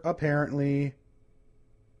roster apparently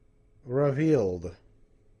revealed.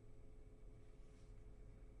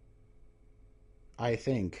 I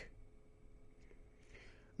think.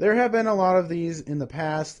 There have been a lot of these in the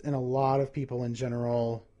past, and a lot of people in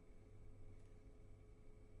general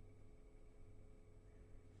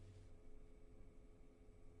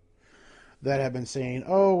that have been saying,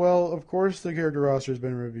 oh, well, of course the character roster has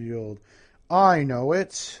been revealed. I know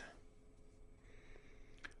it.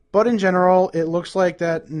 But in general, it looks like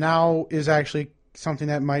that now is actually something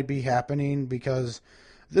that might be happening, because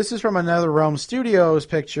this is from a NetherRealm Studios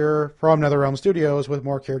picture from NetherRealm Studios with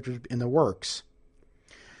more characters in the works.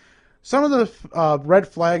 Some of the red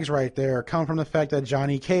flags right there come from the fact that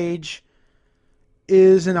Johnny Cage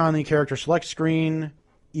isn't on the character select screen,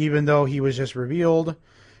 even though he was just revealed,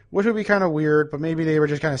 which would be kind of weird, but maybe they were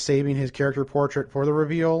just kind of saving his character portrait for the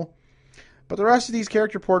reveal. But the rest of these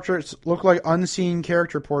character portraits look like unseen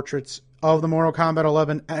character portraits of the Mortal Kombat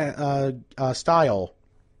 11 style.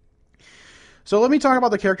 So let me talk about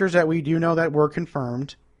the characters that we do know that were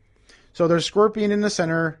confirmed. So there's Scorpion in the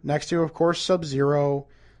center, next to, of course, Sub-Zero,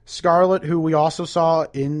 Scarlet, who we also saw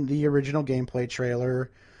in the original gameplay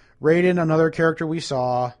trailer, Raiden, another character we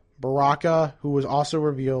saw, Baraka, who was also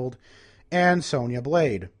revealed, and Sonya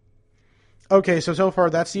Blade. Okay, so far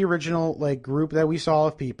that's the original group that we saw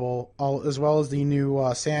of people, as well as the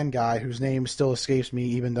new Sand guy, whose name still escapes me,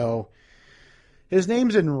 even though his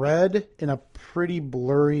name's in red in a pretty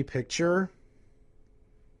blurry picture.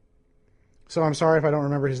 So I'm sorry if I don't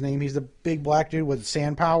remember his name. He's the big black dude with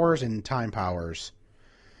sand powers and time powers.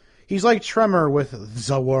 He's like Tremor with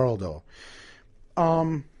Zaworldo.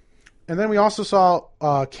 And then we also saw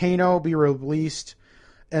Kano be released.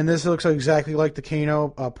 And this looks exactly like the Kano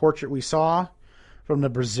portrait we saw from the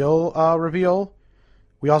Brazil reveal.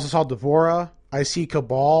 We also saw Devora. I see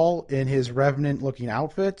Cabal in his Revenant-looking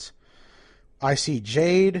outfit. I see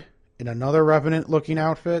Jade in another Revenant-looking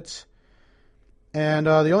outfit. And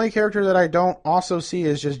the only character that I don't also see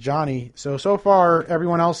is just Johnny. So far,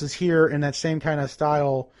 everyone else is here in that same kind of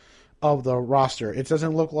style of the roster. It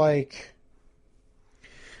doesn't look like...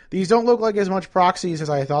 These don't look like as much proxies as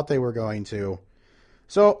I thought they were going to.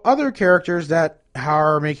 So other characters that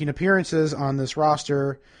are making appearances on this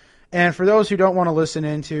roster, and for those who don't want to listen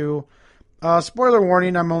into, spoiler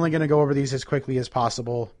warning, I'm only going to go over these as quickly as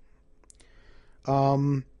possible.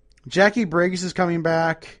 Jackie Briggs is coming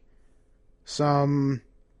back. Some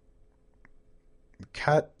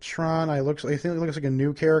Catron, I think it looks like a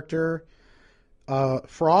new character.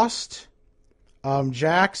 Frost.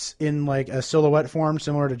 Jax in like a silhouette form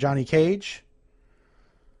similar to Johnny Cage.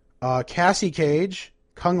 Cassie Cage.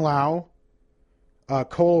 Kung Lao,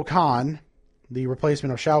 Cole Khan, the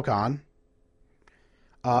replacement of Shao Kahn,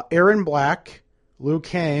 Aaron Black, Liu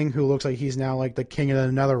Kang, who looks like he's now like the king of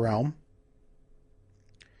the NetherRealm,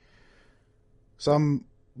 some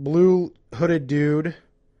blue hooded dude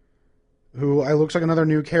who looks like another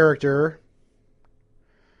new character,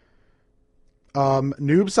 Noob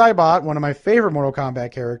Saibot, one of my favorite Mortal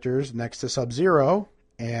Kombat characters, next to Sub-Zero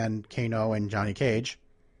and Kano and Johnny Cage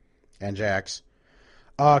and Jax.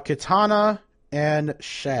 Katana and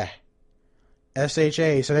Shah.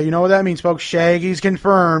 S-H-A. So you know what that means, folks. Shaggy's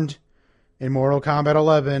confirmed in Mortal Kombat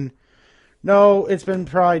 11. No, it's been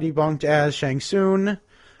probably debunked as Shang Tsung,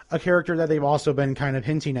 a character that they've also been kind of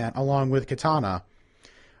hinting at, along with Kitana.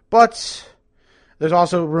 But there's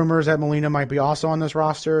also rumors that Melina might be also on this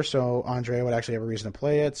roster, so Andrea would actually have a reason to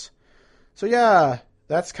play it. So yeah,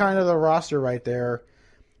 that's kind of the roster right there.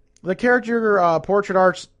 The character portrait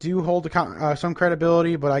arts do hold some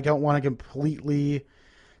credibility, but I don't want to completely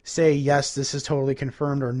say, yes, this is totally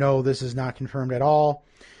confirmed, or no, this is not confirmed at all.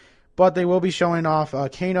 But they will be showing off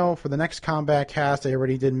Kano for the next combat cast. They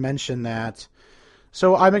already did mention that.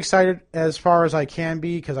 So I'm excited as far as I can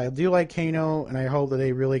be, because I do like Kano, and I hope that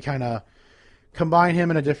they really kind of combine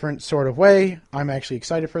him in a different sort of way. I'm actually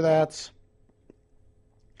excited for that.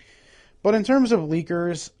 But in terms of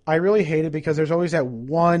leakers, I really hate it because there's always that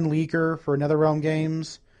one leaker for NetherRealm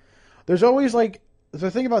games. There's always like,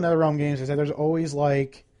 the thing about NetherRealm games is that there's always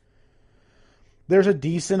like, there's a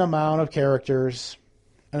decent amount of characters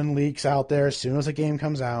and leaks out there as soon as a game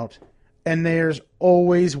comes out. And there's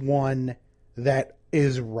always one that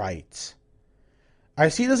is right. I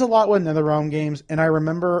see this a lot with NetherRealm games, and I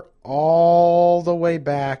remember all the way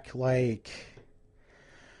back, like,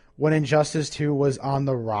 when Injustice 2 was on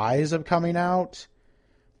the rise of coming out.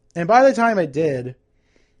 And by the time it did,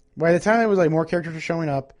 by the time it was like more characters were showing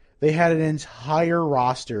up, they had an entire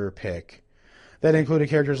roster pick that included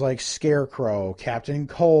characters like Scarecrow, Captain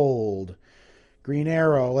Cold, Green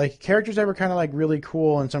Arrow, like characters that were kind of like really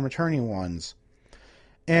cool and some returning ones.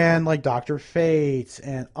 And like Dr. Fate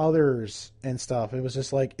and others and stuff. It was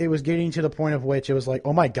just like, it was getting to the point of which it was like,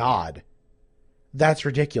 oh my God, that's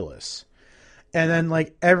ridiculous. And then,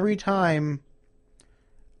 like, every time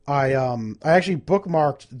I actually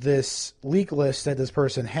bookmarked this leak list that this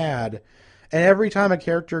person had, and every time a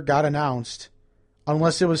character got announced,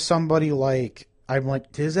 unless it was somebody like, I'm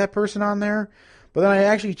like, is that person on there? But then I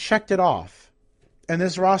actually checked it off, and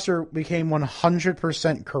this roster became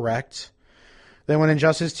 100% correct. Then when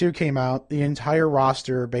Injustice 2 came out, the entire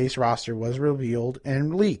roster, base roster, was revealed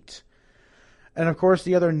and leaked. And of course,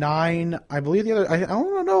 the other 9, I believe I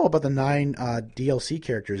don't know about the 9 DLC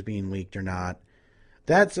characters being leaked or not.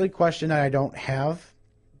 That's a question that I don't have.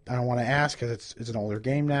 I don't want to ask because it's an older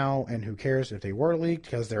game now, and who cares if they were leaked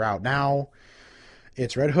because they're out now.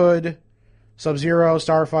 It's Red Hood, Sub-Zero,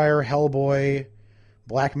 Starfire, Hellboy,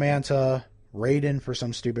 Black Manta, Raiden for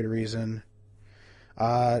some stupid reason,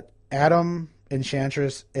 Adam,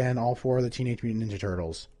 Enchantress, and all 4 of the Teenage Mutant Ninja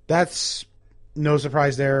Turtles. That's no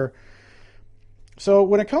surprise there. So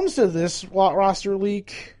when it comes to this roster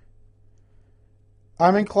leak,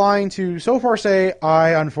 I'm inclined to so far say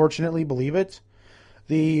I unfortunately believe it.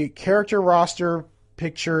 The character roster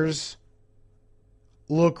pictures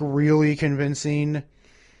look really convincing.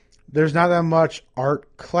 There's not that much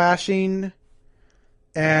art clashing.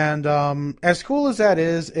 And as cool as that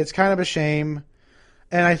is, it's kind of a shame.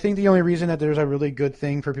 And I think the only reason that there's a really good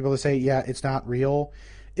thing for people to say, yeah, it's not real,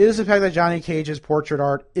 is the fact that Johnny Cage's portrait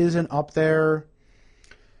art isn't up there.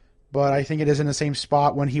 But I think it is in the same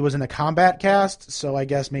spot when he was in a combat cast. So I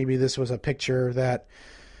guess maybe this was a picture that,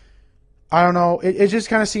 I don't know. It just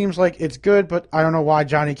kind of seems like it's good, but I don't know why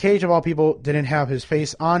Johnny Cage, of all people, didn't have his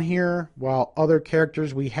face on here, while other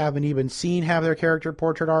characters we haven't even seen have their character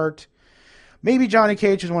portrait art. Maybe Johnny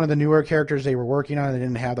Cage is one of the newer characters they were working on and they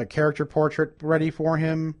didn't have the character portrait ready for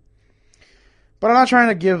him. But I'm not trying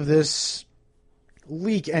to give this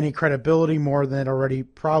leak any credibility more than it already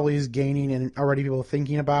probably is gaining and already people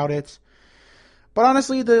thinking about it. But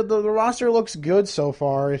honestly, the roster looks good so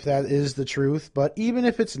far, if that is the truth. But even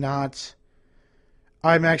if it's not,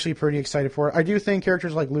 I'm actually pretty excited for it. I do think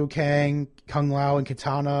characters like Liu Kang, Kung Lao, and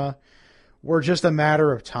Kitana were just a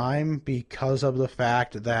matter of time because of the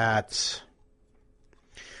fact that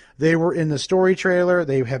they were in the story trailer.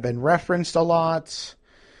 They have been referenced a lot.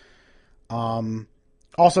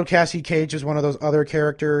 Also, Cassie Cage is one of those other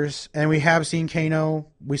characters. And we have seen Kano.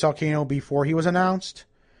 We saw Kano before he was announced.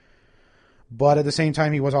 But at the same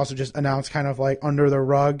time, he was also just announced kind of like under the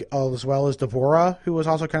rug, as well as Devora, who was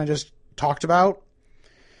also kind of just talked about.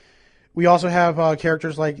 We also have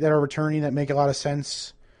characters like that are returning that make a lot of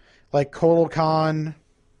sense, like Kotal Khan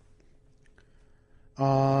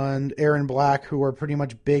and Aaron Black, who are pretty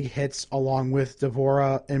much big hits along with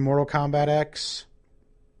Devora in Mortal Kombat X.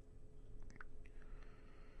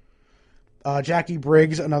 Jackie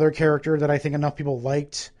Briggs, another character that I think enough people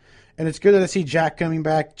liked. And it's good to see Jax coming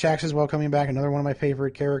back. Jax as well coming back, another one of my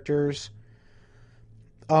favorite characters.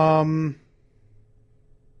 Beyond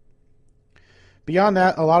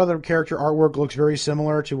that, a lot of the character artwork looks very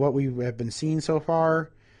similar to what we have been seeing so far.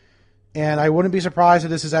 And I wouldn't be surprised if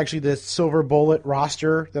this is actually the Silver Bullet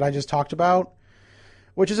roster that I just talked about.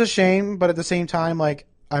 Which is a shame, but at the same time, like,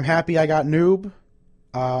 I'm happy I got Noob.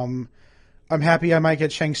 I'm happy I might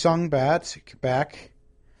get Shang Tsung back.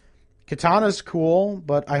 Katana's cool,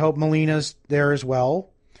 but I hope Melina's there as well.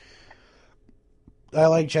 I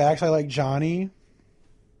like Jax. I like Johnny.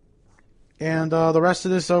 And the rest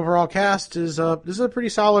of this overall cast is this is a pretty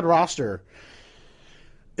solid roster.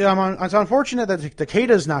 It's unfortunate that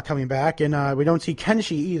Takeda's not coming back, and we don't see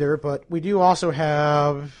Kenshi either, but we do also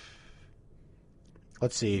have,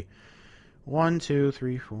 let's see, 1, 2,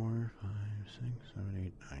 3, 4, 5, 6,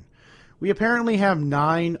 7, 8, 9. We apparently have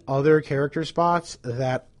 9 other character spots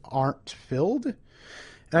that aren't filled, and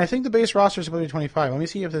I think the base roster is supposed to be 25. Let me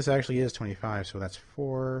see if this actually is 25. So that's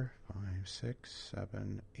 4, 5, 6,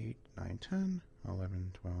 7, 8, 9, 10,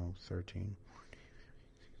 11, 12, 13,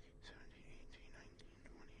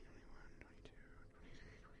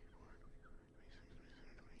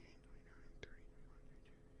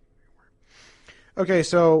 okay,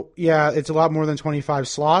 so yeah, it's a lot more than 25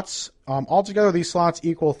 slots. Altogether, these slots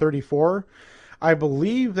equal 34. I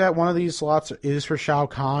believe that one of these slots is for Shao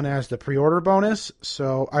Kahn as the pre-order bonus,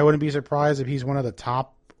 so I wouldn't be surprised if he's one of the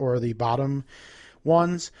top or the bottom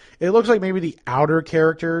ones. It looks like maybe the outer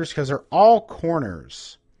characters, because they're all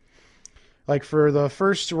corners. Like for the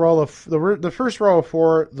first row of the first row of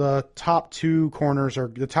 4, the top 2 corners are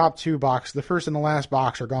the top 2 box. The first and the last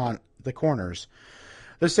box are gone. The corners.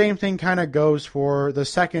 The same thing kind of goes for the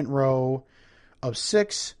second row of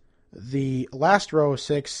 6, the last row of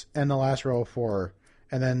 6, and the last row of 4.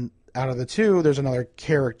 And then out of the 2, there's another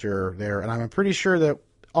character there. And I'm pretty sure that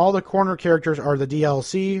all the corner characters are the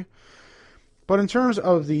DLC. But in terms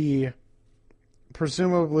of the,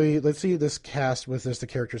 presumably, let's see this cast with this, the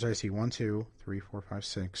characters I see. 1, 2, 3, 4, 5,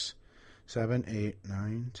 6, 7, 8,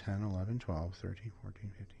 9, 10, 11, 12, 13,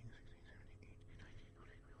 14, 15.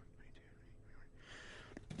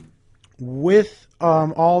 With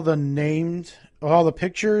all the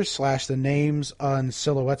pictures / the names and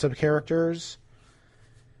silhouettes of characters,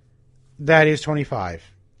 that is 25.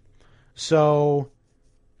 So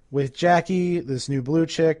with Jackie, this new blue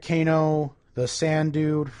chick, Kano, the Sand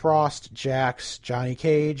Dude, Frost, Jax, Johnny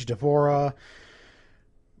Cage, Devora,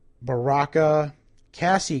 Baraka,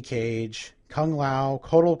 Cassie Cage, Kung Lao,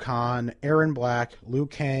 Kotal Khan, Aaron Black, Liu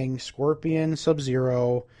Kang, Scorpion,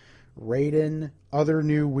 Sub-Zero, Raiden, other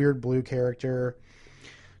new weird blue character,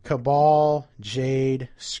 Cabal, Jade,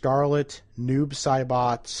 Scarlet, Noob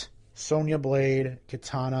Saibot, Sonya Blade,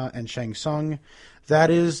 Katana, and Shang Tsung. That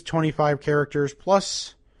is 25 characters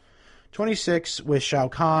plus 26 with Shao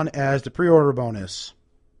Kahn as the pre-order bonus.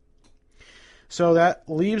 So that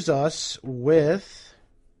leaves us with,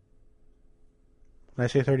 did I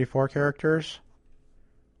say 34 characters?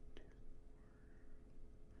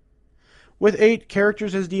 With 8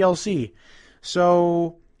 characters as DLC.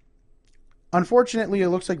 So, unfortunately, it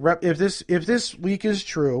looks like if this leak is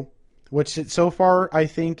true, which so far I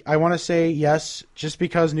think I want to say yes, just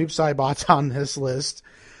because Noob Saibot's on this list,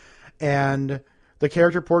 and the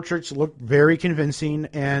character portraits look very convincing,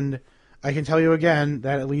 and I can tell you again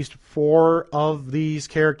that at least 4 of these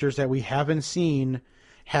characters that we haven't seen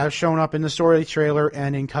have shown up in the story trailer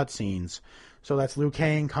and in cutscenes. So that's Liu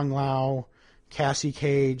Kang, Kung Lao, Cassie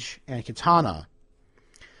Cage, and Katana.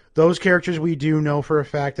 Those characters we do know for a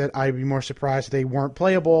fact that I'd be more surprised if they weren't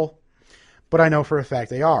playable, but I know for a fact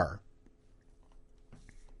they are.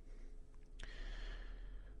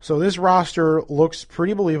 So this roster looks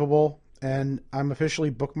pretty believable, and I'm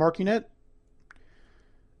officially bookmarking it.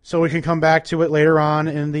 So we can come back to it later on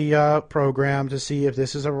in the program to see if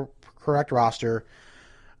this is a correct roster.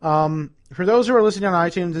 For those who are listening on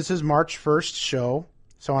iTunes, this is March 1st show.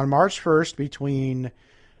 So on March 1st, between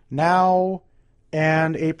now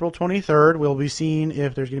and April 23rd, we'll be seeing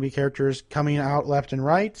if there's going to be characters coming out left and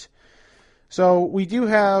right. So we do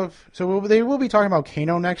have, they will be talking about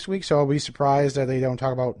Kano next week, so I'll be surprised that they don't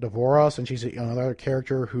talk about Devora, since she's another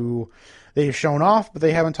character who they've shown off, but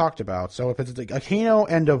they haven't talked about. So if it's a Kano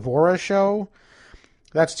and Devora show,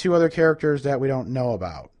 that's 2 other characters that we don't know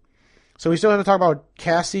about. So we still have to talk about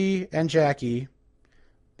Cassie and Jackie,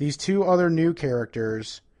 these 2 other new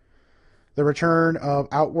characters, the return of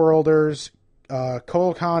Outworlders,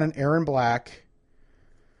 Kotal Khan and Aaron Black,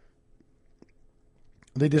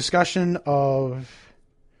 the discussion of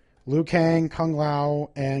Liu Kang, Kung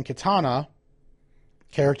Lao, and Katana,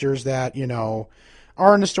 characters that,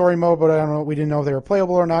 are in the story mode, but I don't know, we didn't know if they were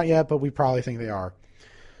playable or not yet, but we probably think they are.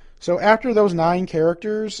 So after those 9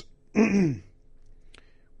 characters,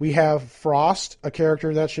 we have Frost, a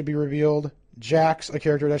character that should be revealed, Jax, a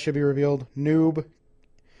character that should be revealed, Noob,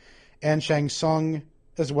 and Shang Tsung,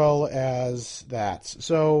 as well as that.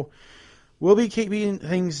 So we'll be keeping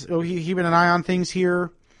an eye on things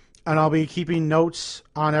here. and I'll be keeping notes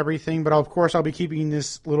on everything, but of course I'll be keeping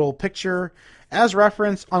this little picture as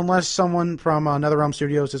reference unless someone from NetherRealm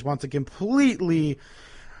Studios just wants to completely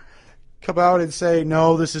come out and say,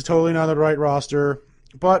 no, this is totally not the right roster.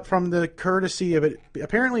 But from the courtesy of it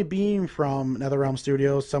apparently being from NetherRealm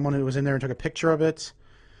Studios, someone who was in there and took a picture of it,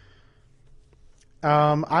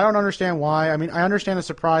 I don't understand why. I mean, I understand the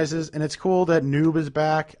surprises, and it's cool that Noob is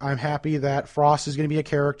back. I'm happy that Frost is going to be a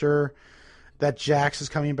character, that Jax is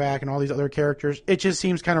coming back, and all these other characters. It just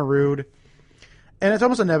seems kind of rude. And it's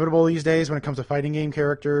almost inevitable these days when it comes to fighting game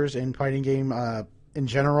characters and fighting game in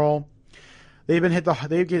general. They get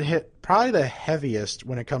hit probably the heaviest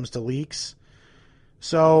when it comes to leaks.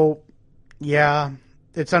 So, yeah,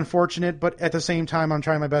 it's unfortunate, but at the same time, I'm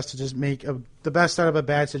trying my best to just make the best out of a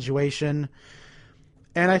bad situation.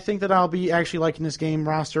 And I think that I'll be actually liking this game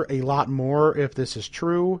roster a lot more if this is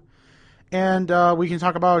true. And we can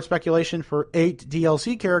talk about speculation for 8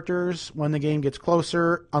 DLC characters when the game gets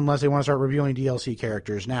closer, unless they want to start reviewing DLC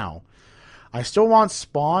characters now. I still want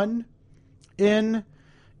Spawn in,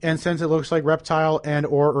 and since it looks like Reptile and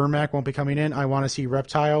or Ermac won't be coming in, I want to see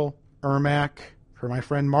Reptile, Ermac for my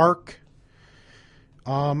friend Mark.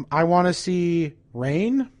 I want to see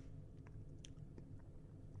Rain.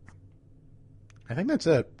 I think that's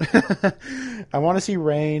it. I want to see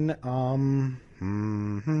Rain.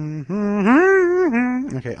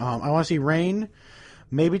 Okay, I want to see Rain,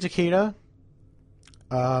 maybe Takeda,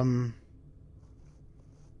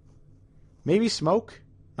 maybe Smoke,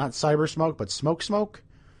 not Cyber Smoke, but Smoke,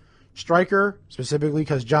 Striker, specifically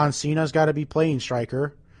because John Cena's got to be playing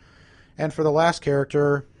Striker, and for the last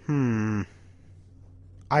character, I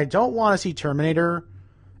don't want to see Terminator,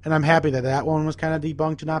 and I'm happy that that one was kind of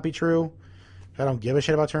debunked to not be true. I don't give a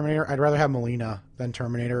shit about Terminator. I'd rather have Melina than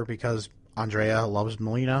Terminator because Andrea loves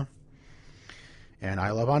Melina, and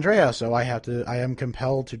I love Andrea, so I am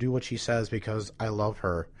compelled to do what she says because I love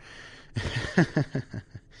her.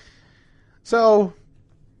 So,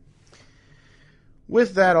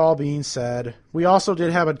 with that all being said, we also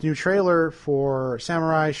did have a new trailer for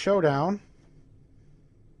Samurai Showdown.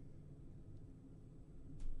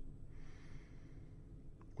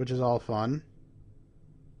 Which is all fun.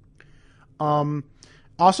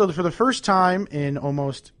 Also, for the first time in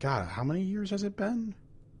almost, God, how many years has it been?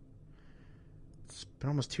 It's been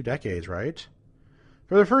almost 2 decades, right?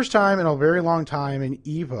 For the first time in a very long time in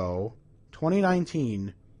EVO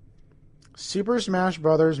 2019, Super Smash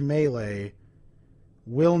Bros. Melee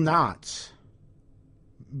will not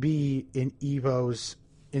be in EVO's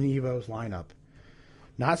lineup.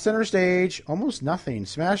 Not center stage, almost nothing.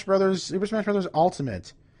 Super Smash Bros.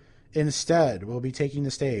 Ultimate instead will be taking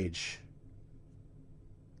the stage.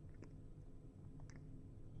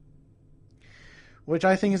 Which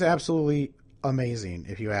I think is absolutely amazing,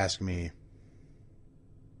 if you ask me.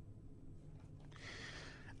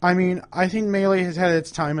 I mean, I think Melee has had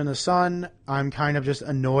its time in the sun. I'm kind of just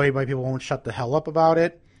annoyed by people won't shut the hell up about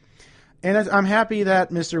it. And I'm happy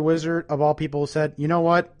that Mr. Weezer, of all people, said, you know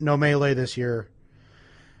what? No Melee this year.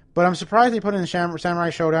 But I'm surprised they put in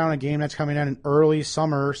Samurai Showdown, a game that's coming out in early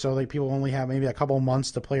summer, so that people only have maybe a couple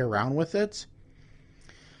months to play around with it.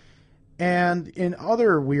 And in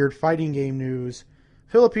other weird fighting game news,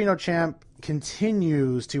 Filipino Champ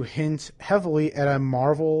continues to hint heavily at a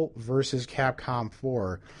Marvel vs. Capcom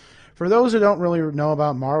 4. For those who don't really know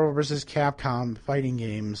about Marvel vs. Capcom fighting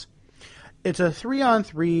games, it's a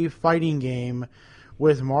 3-on-3 fighting game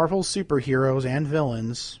with Marvel superheroes and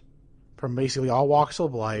villains from basically all walks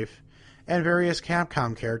of life and various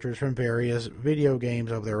Capcom characters from various video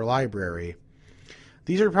games of their library.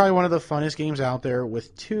 These are probably one of the funnest games out there,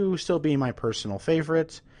 with 2 still being my personal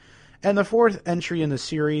favorites. And the 4th entry in the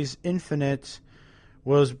series, Infinite,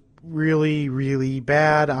 was really, really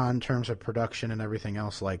bad on terms of production and everything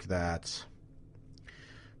else like that.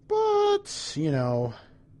 But, you know,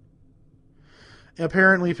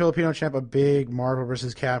 apparently Filipino Champ, a big Marvel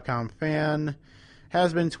vs. Capcom fan,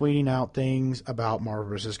 has been tweeting out things about Marvel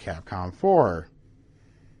vs. Capcom 4.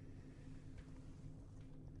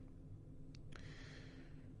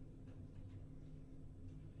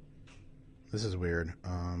 This is weird.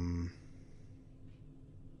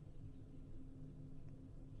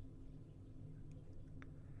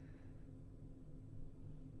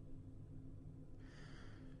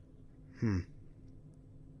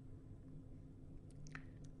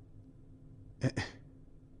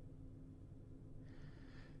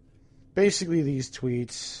 Basically, these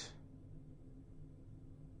tweets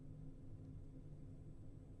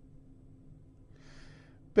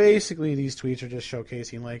are just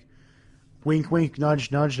showcasing, like, wink, wink,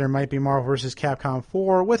 nudge, nudge, there might be Marvel vs. Capcom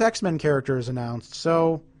 4 with X-Men characters announced.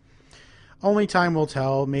 So, only time will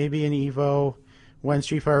tell. Maybe in EVO, when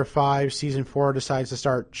Street Fighter V Season 4 decides to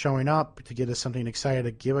start showing up to get us something excited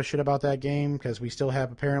to give a shit about that game, because we still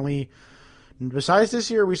have apparently, besides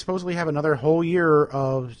this year, we supposedly have another whole year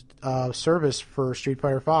of service for Street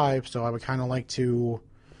Fighter V, so I would kind of like to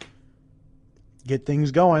get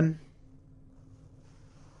things going.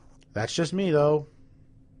 That's just me, though.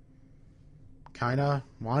 Kind of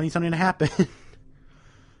wanting something to happen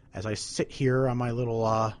as I sit here on my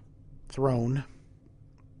little throne.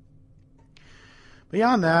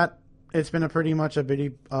 Beyond that, it's been pretty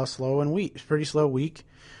slow week.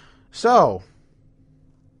 So,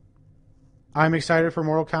 I'm excited for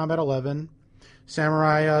Mortal Kombat 11.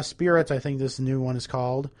 Samurai Spirits, I think this new one is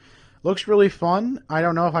called. Looks really fun. I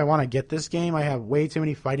don't know if I want to get this game. I have way too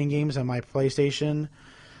many fighting games on my PlayStation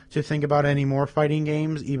to think about any more fighting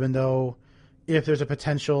games, even though if there's a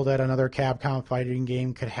potential that another Capcom fighting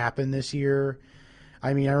game could happen this year.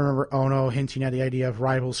 I mean, I remember Ono hinting at the idea of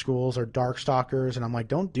rival schools or Darkstalkers, and I'm like,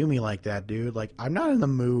 don't do me like that, dude. Like, I'm not in the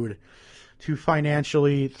mood to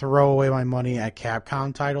financially throw away my money at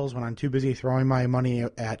Capcom titles when I'm too busy throwing my money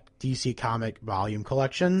at DC comic volume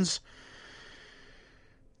collections.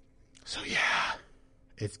 So, yeah,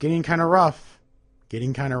 it's getting kind of rough.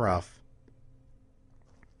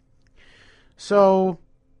 So,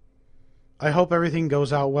 I hope everything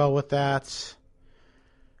goes out well with that.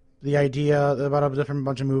 The idea about a different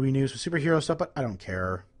bunch of movie news with superhero stuff, but I don't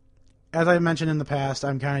care. As I mentioned in the past,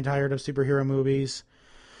 I'm kind of tired of superhero movies.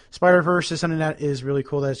 Spider-Verse is something that is really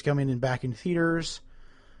cool that it's coming in back in theaters.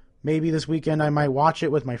 Maybe this weekend I might watch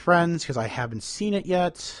it with my friends because I haven't seen it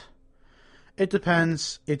yet. It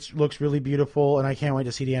depends. It looks really beautiful, and I can't wait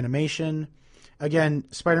to see the animation. Again,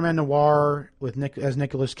 Spider-Man Noir as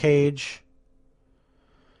Nicolas Cage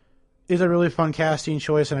is a really fun casting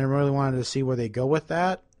choice, and I really wanted to see where they go with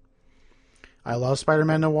that. I love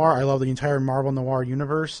Spider-Man Noir. I love the entire Marvel Noir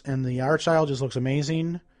universe, and the art style just looks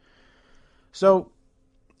amazing. So,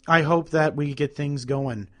 I hope that we get things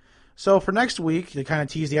going. So, for next week, to kind of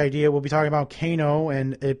tease the idea, we'll be talking about Kano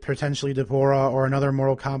and potentially Devora or another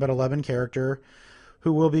Mortal Kombat 11 character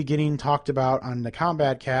who will be getting talked about on the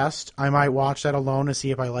Combat Cast. I might watch that alone to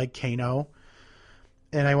see if I like Kano.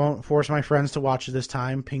 And I won't force my friends to watch it this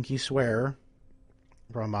time. Pinky swear.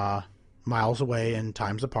 From miles away and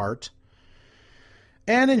times apart.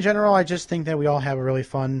 And in general, I just think that we all have a really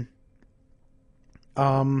fun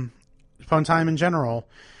time in general.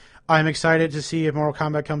 I'm excited to see if Mortal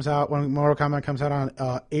Kombat comes out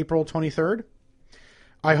on April 23rd.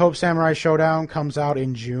 I hope Samurai Showdown comes out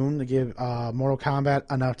in June to give Mortal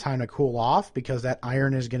Kombat enough time to cool off, because that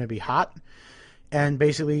iron is going to be hot and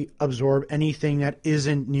basically absorb anything that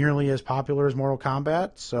isn't nearly as popular as Mortal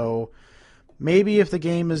Kombat. So maybe if the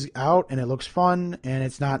game is out and it looks fun and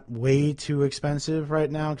it's not way too expensive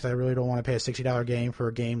right now, because I really don't want to pay a $60 game for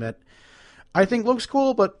a game that I think looks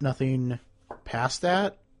cool, but nothing past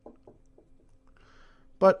that.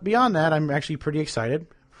 But beyond that, I'm actually pretty excited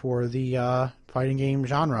for the fighting game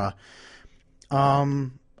genre.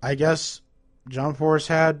 I guess Jump Force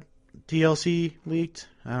had DLC leaked.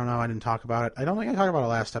 I don't know. I didn't talk about it. I don't think I talked about it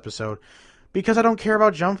last episode because I don't care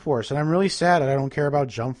about Jump Force, and I'm really sad that I don't care about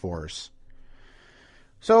Jump Force.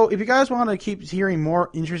 So if you guys want to keep hearing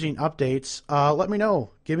more interesting updates, let me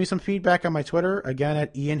know. Give me some feedback on my Twitter, again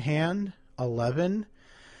at IanHand11.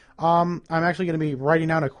 I'm actually going to be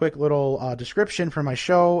writing out a quick little description for my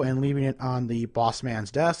show and leaving it on the boss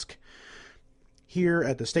man's desk here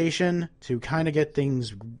at the station to kind of get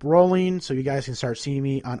things rolling so you guys can start seeing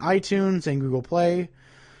me on iTunes and Google Play.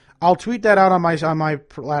 I'll tweet that out on my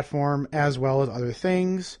platform as well as other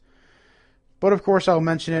things. But of course, I'll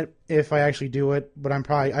mention it if I actually do it. But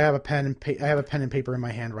I have a pen and paper in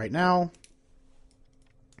my hand right now.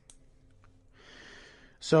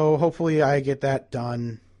 So hopefully I get that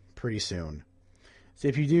done pretty soon. So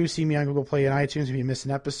if you do see me on Google Play and iTunes, if you miss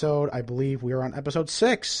an episode, I believe we are on episode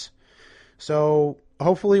 6. So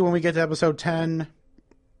hopefully when we get to episode 10,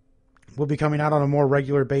 we'll be coming out on a more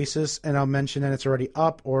regular basis, and I'll mention that it's already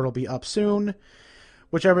up or it'll be up soon,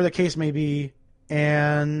 whichever the case may be.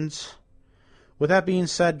 And with that being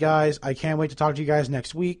said, guys, I can't wait to talk to you guys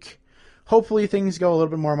next week. Hopefully things go a little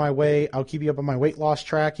bit more my way. I'll keep you up on my weight loss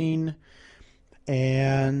tracking.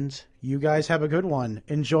 And you guys have a good one.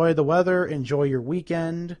 Enjoy the weather. Enjoy your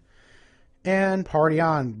weekend. And party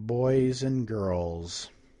on, boys and girls.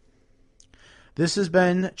 This has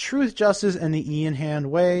been Truth, Justice, and the Ian Hand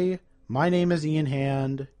Way. My name is Ian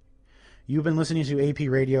Hand. You've been listening to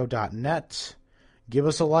apradio.net. Give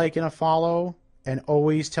us a like and a follow. And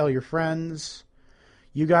always tell your friends.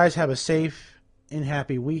 You guys have a safe and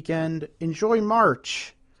happy weekend. Enjoy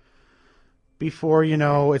March. before you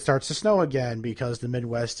know it starts to snow again because the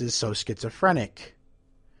Midwest is so schizophrenic.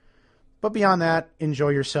 But beyond that, enjoy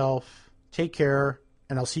yourself, take care,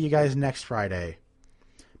 and I'll see you guys next Friday.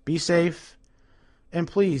 Be safe, and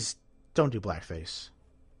please don't do blackface.